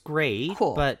hand is great,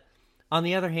 cool. But on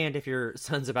the other hand, if your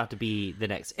son's about to be the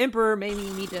next emperor, maybe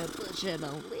you need to push it a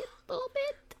little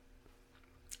bit.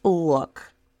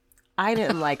 Look, I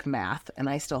didn't like math, and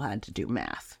I still had to do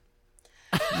math.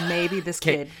 Maybe this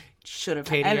kid should have.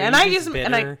 Katie, and I use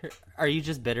him. Are you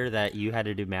just bitter that you had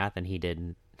to do math and he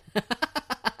didn't?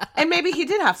 And maybe he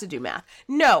did have to do math.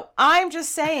 No, I'm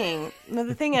just saying.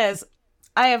 The thing is,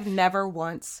 I have never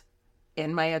once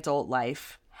in my adult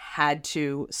life had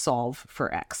to solve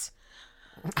for X.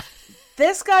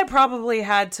 This guy probably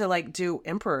had to, like, do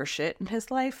emperor shit in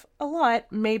his life a lot.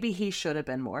 Maybe he should have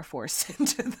been more forced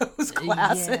into those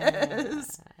classes.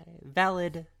 Yeah.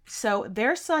 Valid. So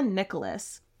their son,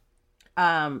 Nicholas,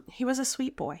 he was a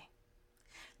sweet boy.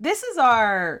 This is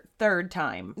our third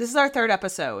time. This is our third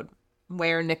episode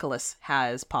where Nicholas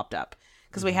has popped up.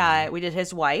 Because we did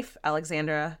his wife,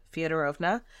 Alexandra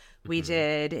Feodorovna. We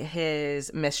did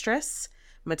his mistress,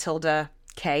 Matilda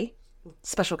K,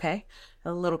 special K,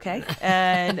 a little K.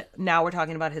 And now we're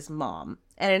talking about his mom.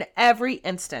 And in every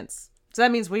instance, so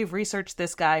that means we've researched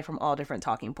this guy from all different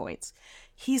talking points.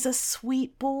 He's a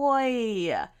sweet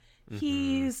boy.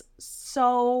 He's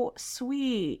so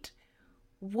sweet.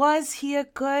 Was he a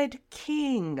good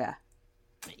king?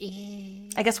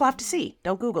 I guess we'll have to see.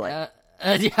 Don't Google it.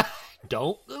 Yeah.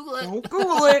 Don't Google it. Don't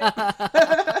Google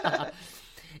it.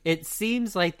 It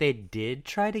seems like they did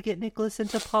try to get Nicholas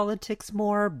into politics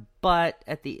more, but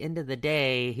at the end of the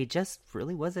day, he just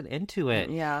really wasn't into it.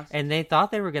 Yeah. And they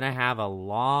thought they were going to have a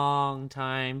long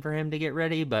time for him to get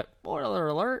ready, but spoiler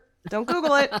alert. Don't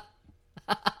Google it.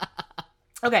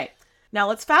 Okay, now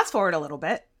let's fast forward a little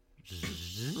bit.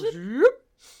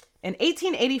 In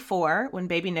 1884, when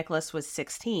baby Nicholas was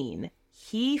 16,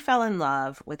 he fell in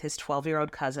love with his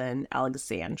 12-year-old cousin,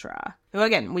 Alexandra, who,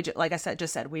 again, like I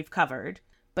just said, we've covered.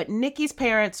 But Nikki's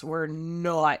parents were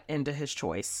not into his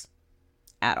choice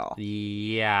at all.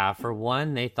 Yeah, for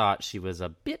one, they thought she was a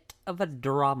bit of a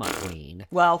drama queen.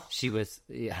 Well, she was,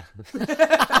 yeah.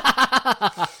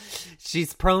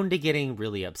 She's prone to getting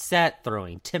really upset,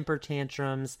 throwing temper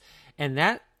tantrums, and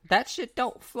that shit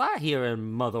don't fly here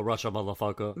in Mother Russia,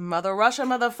 motherfucker. Mother Russia,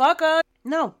 motherfucker.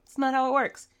 No, it's not how it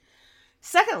works.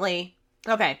 Secondly,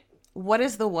 okay, what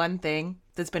is the one thing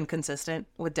that's been consistent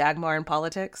with Dagmar in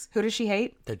politics? Who does she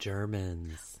hate? The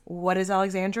Germans. What is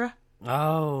Alexandra?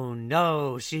 Oh,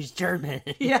 no, she's German.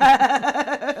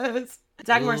 Yes.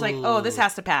 Dagmar's like, oh, this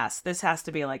has to pass. This has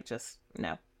to be like, just,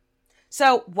 no.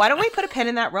 So why don't we put a pin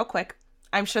in that real quick?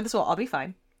 I'm sure this will all be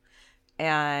fine.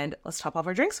 And let's top off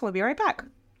our drinks. We'll be right back.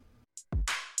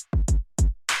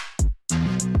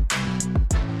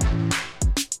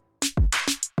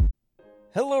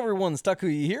 Hello everyone,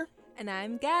 Takuya here. And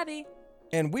I'm Gabby.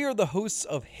 And we are the hosts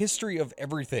of History of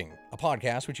Everything, a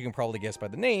podcast which you can probably guess by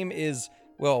the name is,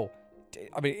 well,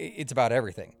 I mean, it's about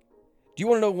everything. Do you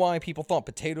want to know why people thought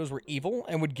potatoes were evil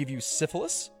and would give you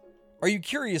syphilis? Are you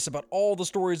curious about all the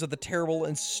stories of the terrible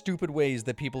and stupid ways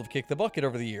that people have kicked the bucket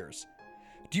over the years?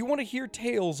 Do you want to hear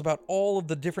tales about all of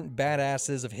the different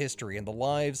badasses of history and the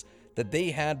lives that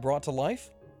they had brought to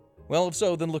life? Well, if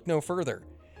so, then look no further.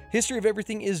 History of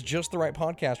Everything is just the right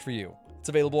podcast for you. It's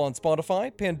available on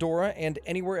Spotify, Pandora, and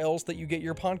anywhere else that you get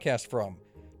your podcast from.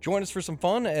 Join us for some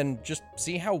fun and just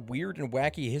see how weird and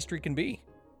wacky history can be.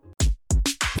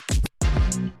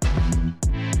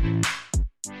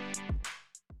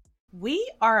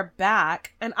 We are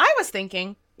back, and I was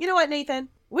thinking, you know what, Nathan?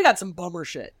 We got some bummer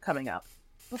shit coming up.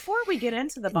 Before we get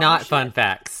into the bummer Not shit, fun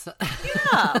facts.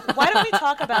 Yeah, why don't we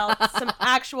talk about some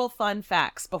actual fun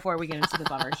facts before we get into the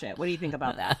bummer shit? What do you think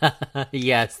about that?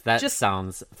 Yes, that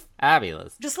sounds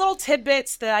fabulous. Just little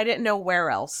tidbits that I didn't know where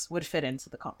else would fit into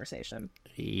the conversation.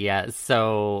 Yeah,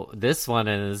 so this one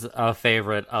is a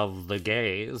favorite of the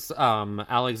gays.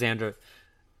 Alexander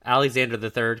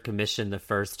III commissioned the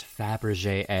first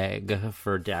Fabergé egg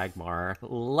for Dagmar.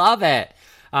 Love it.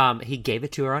 He gave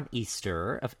it to her on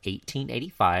Easter of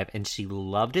 1885, and she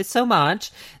loved it so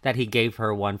much that he gave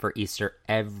her one for Easter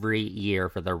every year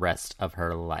for the rest of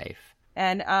her life.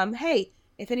 And, hey,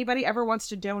 if anybody ever wants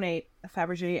to donate a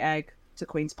Fabergé egg to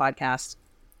Queen's podcast,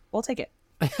 we'll take it.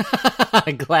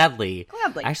 Gladly.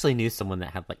 Gladly. I actually knew someone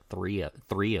that had like three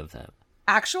of them.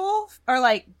 Actual or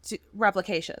like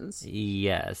replications?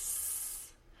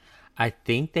 Yes. I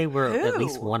think they were, Who? at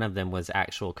least one of them was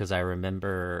actual, because I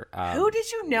remember... who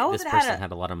did you know this that person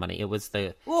had a lot of money. It was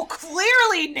the... Well,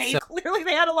 clearly, Nate. Clearly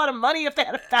they had a lot of money if they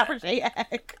had a Fabergé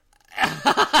egg.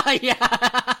 Yeah.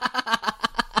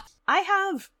 I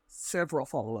have several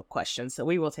follow-up questions, so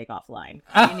we will take offline.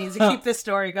 We need to keep this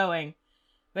story going.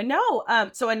 But no,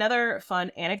 so another fun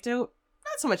anecdote,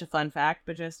 not so much a fun fact,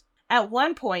 but just at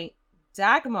one point,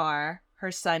 Dagmar,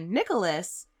 her son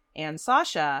Nicholas, and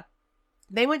Sasha,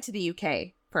 they went to the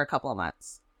UK for a couple of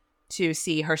months to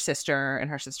see her sister and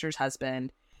her sister's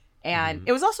husband. And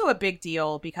it was also a big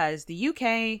deal because the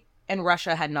UK and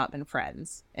Russia had not been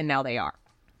friends, and now they are.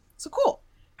 So cool.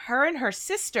 Her and her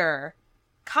sister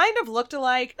kind of looked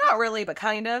alike. Not really, but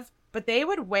kind of. But they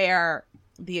would wear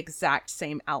the exact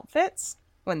same outfits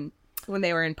when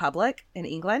they were in public in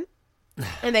England.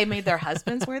 And they made their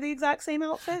husbands wear the exact same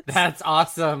outfits. That's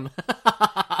awesome.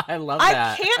 I love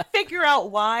that. I can't figure out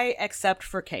why, except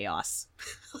for chaos.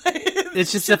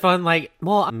 It's just a fun, like,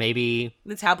 well, maybe...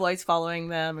 The tabloids following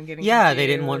them and getting Yeah, they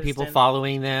didn't want people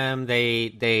following them.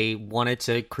 They wanted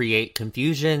to create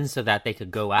confusion so that they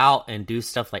could go out and do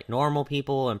stuff like normal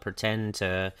people and pretend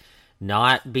to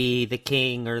not be the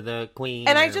king or the queen.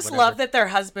 And I just love that their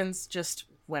husbands just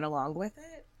went along with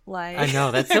it. Like, I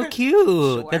know, that's so cute.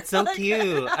 Sure. That's so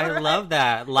cute. I right? love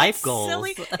that. Life goals.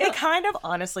 Silly. It kind of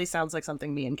honestly sounds like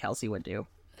something me and Kelsey would do.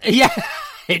 Yeah,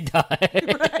 it does.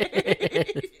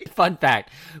 Right? Fun fact,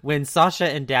 when Sasha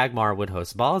and Dagmar would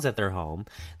host balls at their home,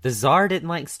 the Tsar didn't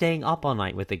like staying up all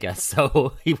night with the guests,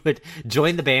 so he would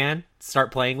join the band,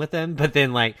 start playing with them, but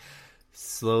then like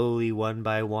slowly one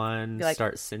by one like,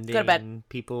 start sending go to bed.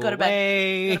 people Go to bed.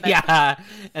 away. Go to bed. Yeah,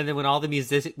 and then when all the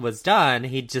music was done,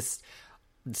 he'd just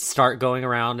start going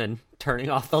around and turning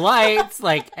off the lights.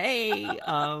 Like, hey,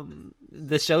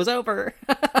 the show's over.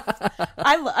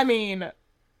 I mean,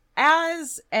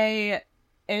 as an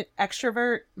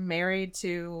extrovert married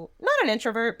to not an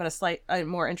introvert, but a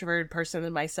more introverted person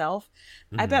than myself,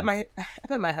 I bet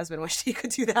my husband wished he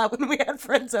could do that when we had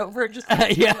friends over. Just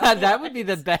yeah, that would be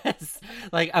the best.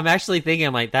 Like, I'm actually thinking,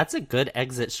 I'm like, that's a good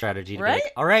exit strategy to be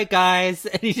like, all right, guys,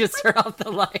 and you just turn off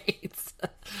the lights.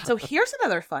 So here's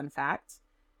another fun fact.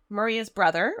 Maria's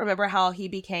brother, remember how he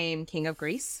became king of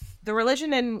Greece? The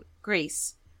religion in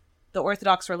Greece, the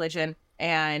Orthodox religion,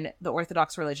 and the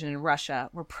Orthodox religion in Russia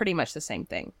were pretty much the same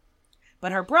thing.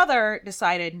 But her brother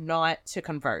decided not to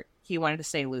convert. He wanted to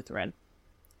stay Lutheran.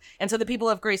 And so the people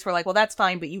of Greece were like, well, that's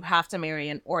fine, but you have to marry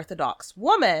an Orthodox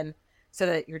woman so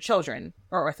that your children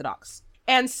are Orthodox.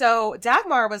 And so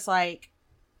Dagmar was like,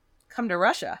 come to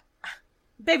Russia.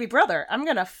 Baby brother, I'm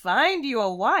going to find you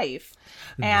a wife.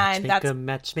 And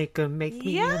Matchmaker, make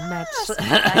me a match.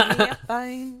 Find me a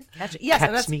fine catch. Yes,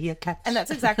 catch me a catch. And that's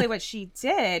exactly what she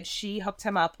did. She hooked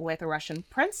him up with a Russian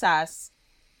princess,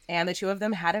 and the two of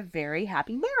them had a very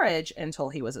happy marriage until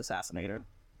he was assassinated.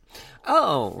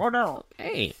 Oh no.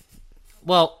 Hey.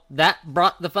 Well, that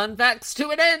brought the fun facts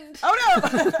to an end.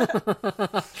 Oh,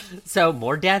 no. So,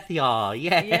 more death, y'all.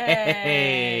 Yay.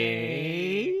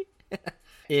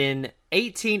 In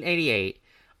 1888,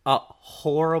 a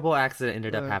horrible accident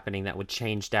ended up happening that would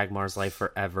change Dagmar's life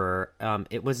forever.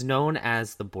 It was known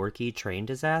as the Borky train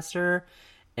disaster,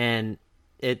 and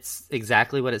it's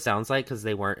exactly what it sounds like because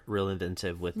they weren't real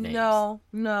inventive with names.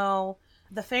 No.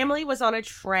 The family was on a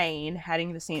train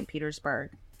heading to St.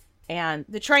 Petersburg, and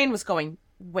the train was going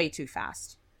way too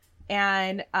fast.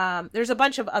 And there's a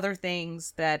bunch of other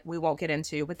things that we won't get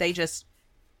into, but they just,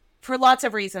 for lots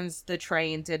of reasons, the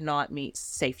train did not meet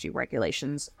safety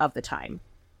regulations of the time.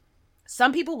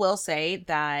 Some people will say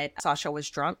that Sasha was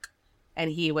drunk and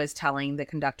he was telling the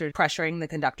conductor, pressuring the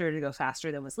conductor to go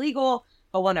faster than was legal,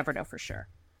 but we'll never know for sure.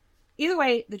 Either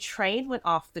way, the train went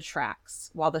off the tracks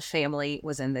while the family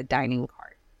was in the dining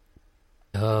cart.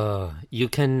 You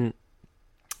can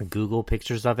Google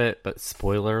pictures of it, but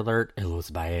spoiler alert, it was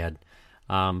bad.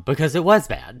 Because it was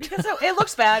bad. Because it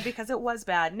looks bad because it was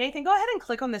bad. Nathan, go ahead and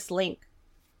click on this link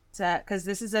because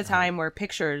this is a time where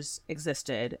pictures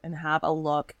existed, and have a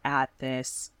look at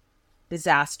this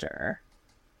disaster.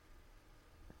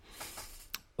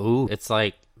 Ooh, it's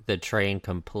like the train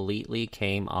completely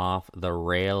came off the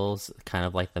rails, kind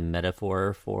of like the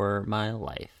metaphor for my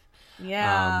life.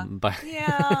 Yeah.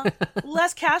 Yeah.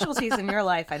 Less casualties in your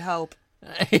life, I'd hope.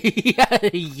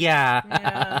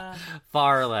 Yeah.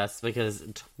 Far less, because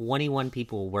 21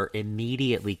 people were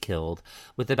immediately killed,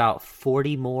 with about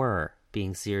 40 more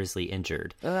being seriously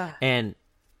injured. Ugh. And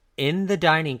in the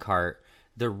dining cart,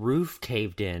 the roof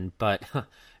caved in, but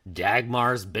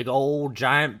Dagmar's big old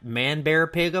giant man-bear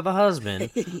pig of a husband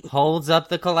holds up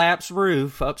the collapsed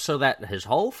roof up so that his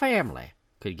whole family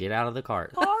could get out of the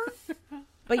cart.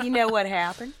 But you know what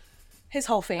happened? His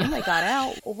whole family got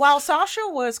out. While Sasha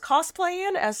was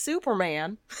cosplaying as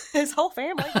Superman, his whole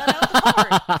family got out of the cart.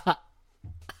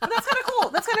 But that's kind of cool.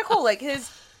 That's kind of cool. Like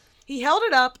he held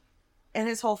it up, and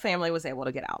his whole family was able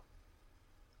to get out.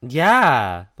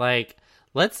 Yeah, like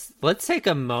let's take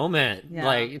a moment,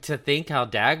 like, to think how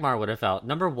Dagmar would have felt.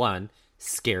 Number one,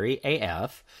 scary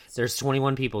AF. There's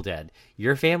 21 people dead.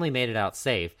 Your family made it out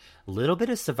safe. A little bit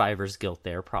of survivor's guilt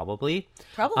there, probably.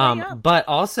 Yeah. But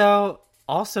also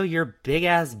your big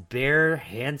ass bear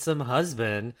handsome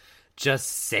husband just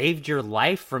saved your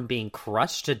life from being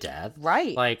crushed to death.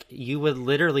 Right. Like, you would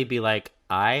literally be like,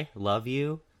 I love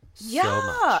you so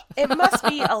much. It must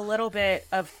be a little bit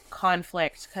of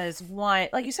conflict because, one,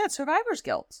 like you said, survivor's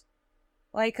guilt.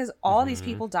 Like, because all these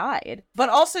people died. But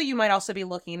also, you might also be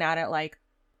looking at it like,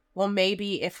 well,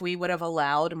 maybe if we would have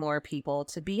allowed more people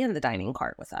to be in the dining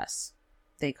cart with us,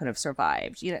 they could have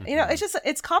survived. You know, it's just,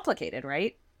 it's complicated,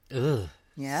 right? Ugh.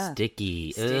 Yeah.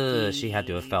 Sticky. Ugh. She had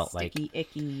to have felt like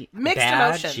icky. Mixed bad.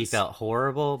 emotions. She felt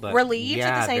horrible, but relieved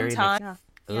at the same time.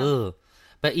 Ugh.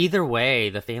 But either way,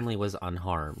 the family was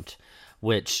unharmed,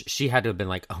 which she had to have been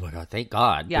like, oh my God, thank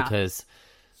God. Yeah. Because,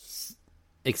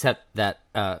 except that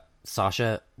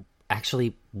Sasha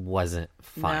actually wasn't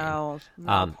fine.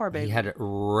 No, poor baby. He had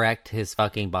wrecked his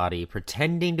fucking body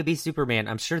pretending to be Superman.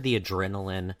 I'm sure the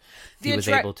adrenaline, he was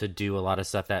able to do a lot of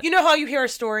stuff that... You know how you hear a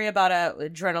story about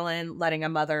adrenaline letting a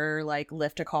mother, like,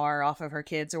 lift a car off of her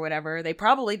kids or whatever? They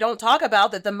probably don't talk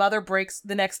about that the mother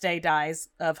the next day dies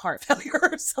of heart failure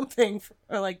or something,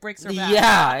 or, like, breaks her back.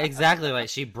 Yeah, exactly. Like,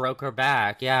 she broke her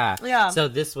back. Yeah. Yeah. So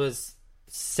this was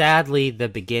sadly the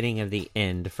beginning of the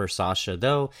end for Sasha,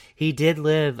 though he did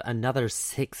live another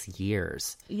 6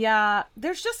 years. Yeah,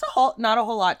 there's just not a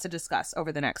whole lot to discuss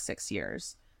over the next 6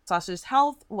 years. Sasha's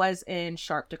health was in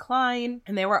sharp decline,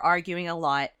 and they were arguing a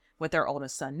lot with their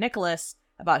oldest son, Nicholas,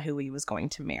 about who he was going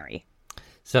to marry.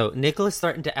 So Nicholas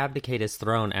threatened to abdicate his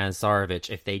throne as Tsarevich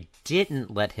if they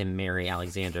didn't let him marry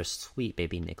Alexandra. Sweet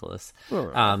baby Nicholas.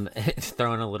 Throwing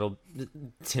a little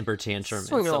temper tantrum.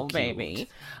 Sweet little cute. baby.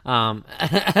 And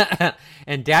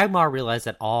Dagmar realized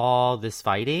that all this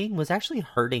fighting was actually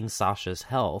hurting Sasha's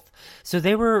health. So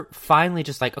they were finally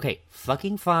just like, okay,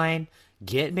 fucking fine.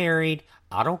 Get married.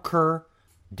 I don't care.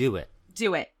 Do it.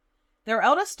 Do it. Their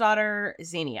eldest daughter,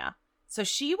 Xenia. So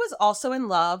she was also in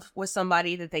love with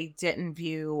somebody that they didn't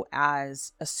view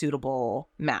as a suitable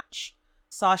match.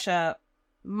 Sasha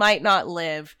might not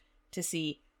live to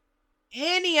see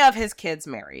any of his kids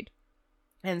married.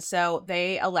 And so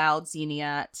they allowed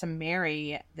Xenia to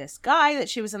marry this guy that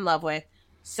she was in love with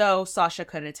so Sasha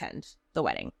could attend the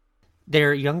wedding.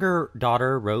 Their younger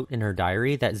daughter wrote in her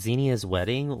diary that Xenia's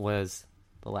wedding was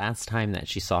the last time that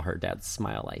she saw her dad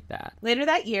smile like that. Later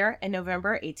that year, in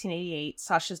November 1888,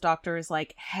 Sasha's doctor is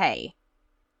like, hey,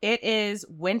 it is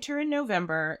winter in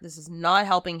November. This is not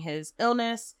helping his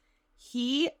illness.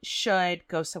 He should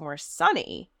go somewhere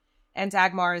sunny. And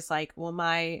Dagmar is like, well,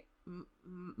 my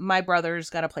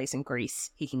brother's got a place in Greece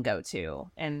he can go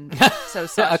to. And so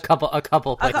Sasha, a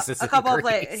couple places.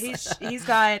 He's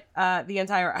got the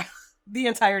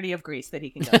entirety of Greece that he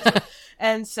can go to.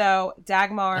 And so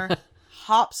Dagmar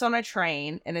hops on a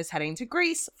train and is heading to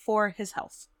Greece for his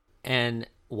health. And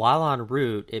while en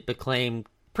route, it became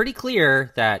pretty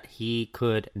clear that he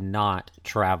could not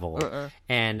travel.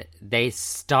 And they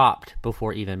stopped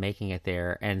before even making it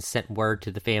there and sent word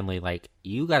to the family, like,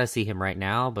 you got to see him right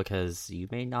now because you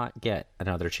may not get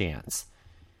another chance.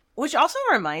 Which also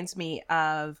reminds me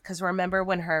of, because remember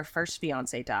when her first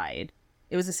fiance died,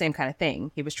 it was the same kind of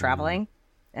thing. He was traveling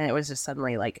and it was just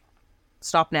suddenly like,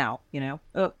 stop now, you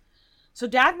know? So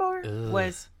Dagmar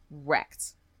was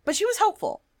wrecked, but she was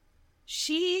hopeful.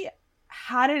 She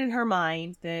had it in her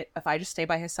mind that if I just stay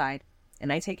by his side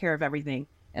and I take care of everything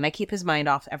and I keep his mind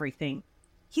off everything,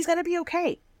 he's going to be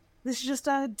okay. This is just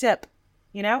a dip,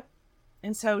 you know?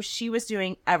 And so she was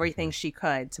doing everything she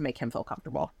could to make him feel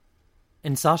comfortable.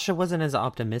 And Sasha wasn't as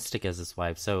optimistic as his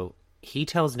wife, so he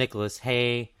tells Nicholas,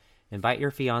 hey, invite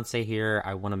your fiance here.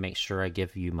 I want to make sure I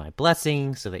give you my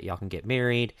blessing so that y'all can get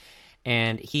married.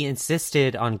 And he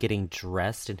insisted on getting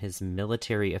dressed in his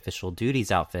military official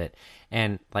duties outfit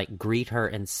and like greet her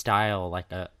in style like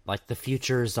the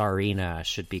future Tsarina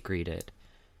should be greeted.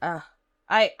 I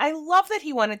love that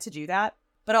he wanted to do that,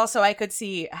 but also I could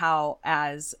see how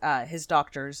as his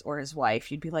doctors or his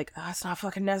wife, you'd be like, it's not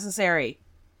fucking necessary,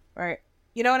 right?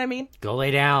 You know what I mean? Go lay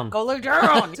down. Go lay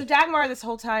down. So Dagmar this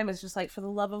whole time is just like, for the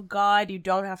love of God, you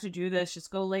don't have to do this.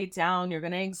 Just go lay down. You're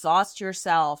going to exhaust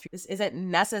yourself. This isn't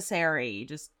necessary.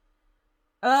 Just,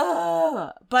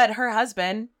 But her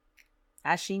husband,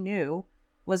 as she knew,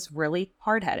 was really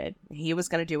hard-headed. He was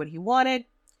going to do what he wanted,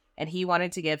 and he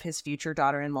wanted to give his future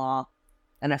daughter-in-law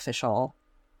an official,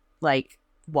 like,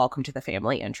 welcome to the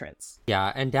family entrance.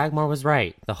 Yeah, and Dagmar was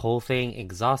right. The whole thing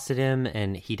exhausted him,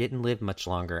 and he didn't live much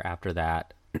longer after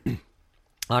that.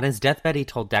 On his deathbed, he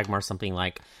told Dagmar something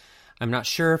like, I'm not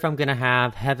sure if I'm going to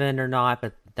have heaven or not,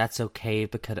 but that's okay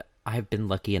because I've been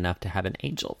lucky enough to have an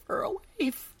angel for a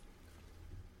wife.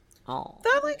 Oh,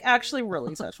 that like actually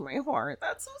really touched my heart.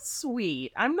 That's so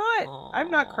sweet. I'm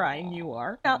not crying. You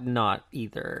are not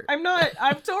either. I'm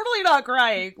totally not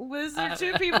crying. These are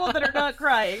two people that are not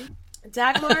crying.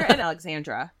 Dagmar and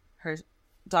Alexandra, her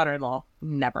daughter-in-law,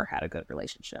 never had a good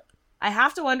relationship. I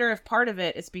have to wonder if part of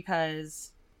it is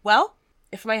because, well,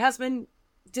 if my husband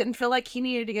didn't feel like he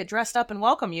needed to get dressed up and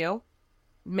welcome you,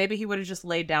 maybe he would have just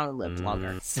laid down and lived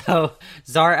longer. So,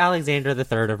 Tsar Alexander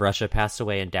III of Russia passed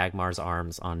away in Dagmar's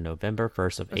arms on November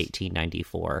 1st of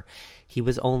 1894. He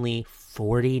was only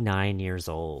 49 years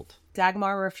old.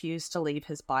 Dagmar refused to leave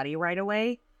his body right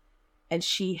away, and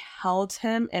she held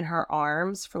him in her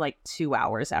arms for like 2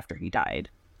 hours after he died.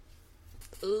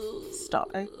 Stop.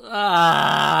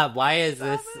 Why is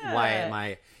this? Why am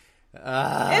I? It's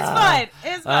fine.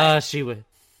 It's fine.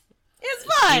 It's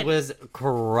fine. She was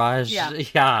crushed.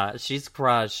 Yeah, she's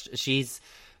crushed. She's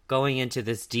going into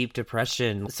this deep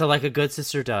depression. So like a good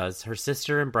sister does, her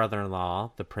sister and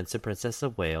brother-in-law, the Prince and Princess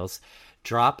of Wales,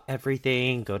 drop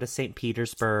everything, go to St.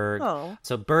 Petersburg. Oh.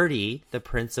 So Bertie, the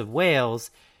Prince of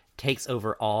Wales, takes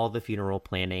over all the funeral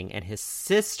planning, and his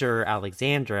sister,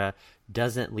 Alexandra,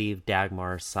 doesn't leave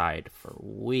Dagmar's side for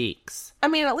weeks. I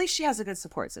mean, at least she has a good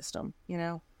support system, you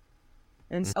know?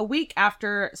 And a week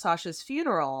after Sasha's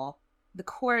funeral, the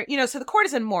court, so the court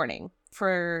is in mourning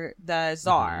for the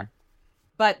Tsar,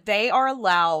 but they are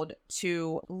allowed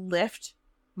to lift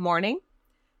mourning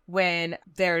when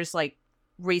there's like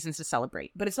reasons to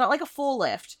celebrate. But it's not like a full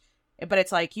lift, but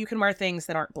it's like you can wear things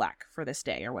that aren't black for this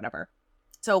day or whatever.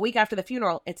 So a week after the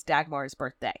funeral, it's Dagmar's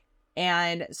birthday.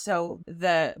 And so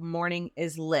the mourning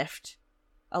is lift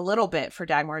a little bit for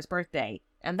Dagmar's birthday.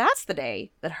 And that's the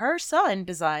day that her son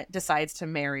decides to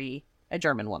marry a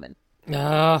German woman.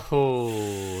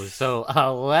 Oh, so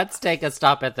let's take a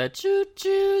stop at the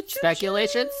choo-choo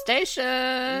speculation station.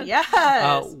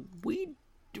 Yes.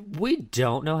 We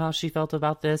don't know how she felt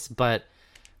about this, but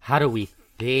how do we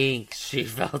think she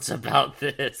felt about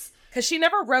this? Because she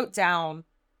never wrote down.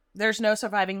 There's no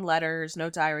surviving letters, no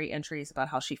diary entries about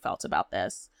how she felt about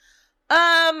this.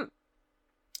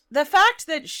 The fact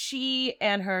that she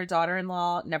and her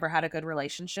daughter-in-law never had a good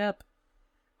relationship,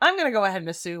 I'm going to go ahead and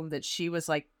assume that she was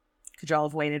like, could y'all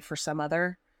have waited for some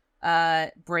other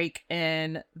break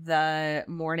in the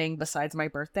morning besides my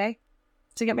birthday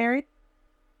to get married?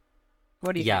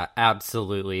 What do you think? Yeah,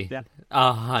 absolutely.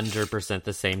 100%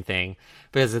 the same thing.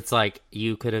 Because it's like,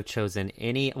 you could have chosen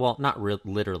any, well, not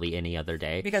literally any other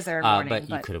day. Because they're in mourning. But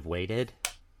you could have waited.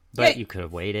 But you could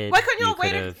have waited. Why couldn't you have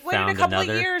waited a couple of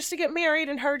years to get married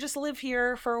and her just live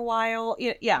here for a while?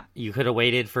 Yeah. You could have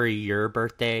waited for your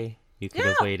birthday. You could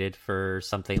have waited for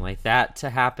something like that to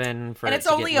happen for and it it's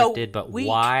to only get lifted. But week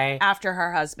why? After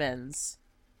her husband's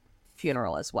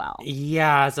funeral as well.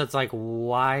 Yeah, so it's like,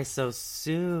 why so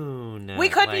soon? We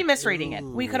could be misreading it.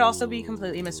 We could also be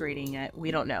completely misreading it.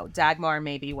 We don't know. Dagmar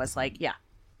maybe was like, yeah.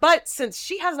 But since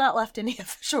she has not left any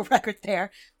official record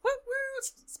there,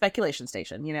 speculation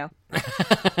station,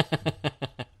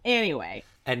 Anyway.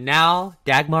 And now,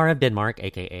 Dagmar of Denmark,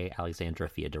 a.k.a. Alexandra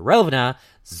Feodorovna,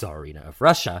 Tsarina of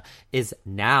Russia, is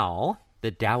now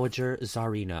the Dowager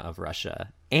Tsarina of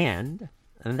Russia. And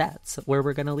that's where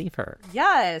we're going to leave her.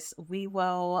 Yes, we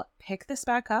will pick this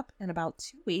back up in about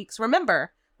 2 weeks.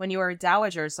 Remember, when you are a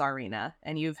Dowager Tsarina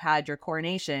and you've had your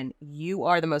coronation, you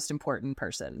are the most important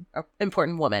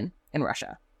woman in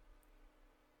Russia.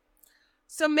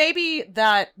 So maybe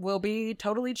that will be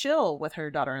totally chill with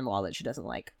her daughter-in-law that she doesn't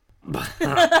like.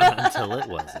 Until it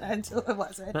wasn't. Until it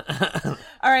wasn't. All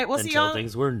right, we'll see y'all. Until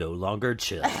things were no longer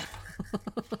chill.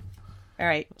 All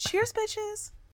right, cheers, bitches.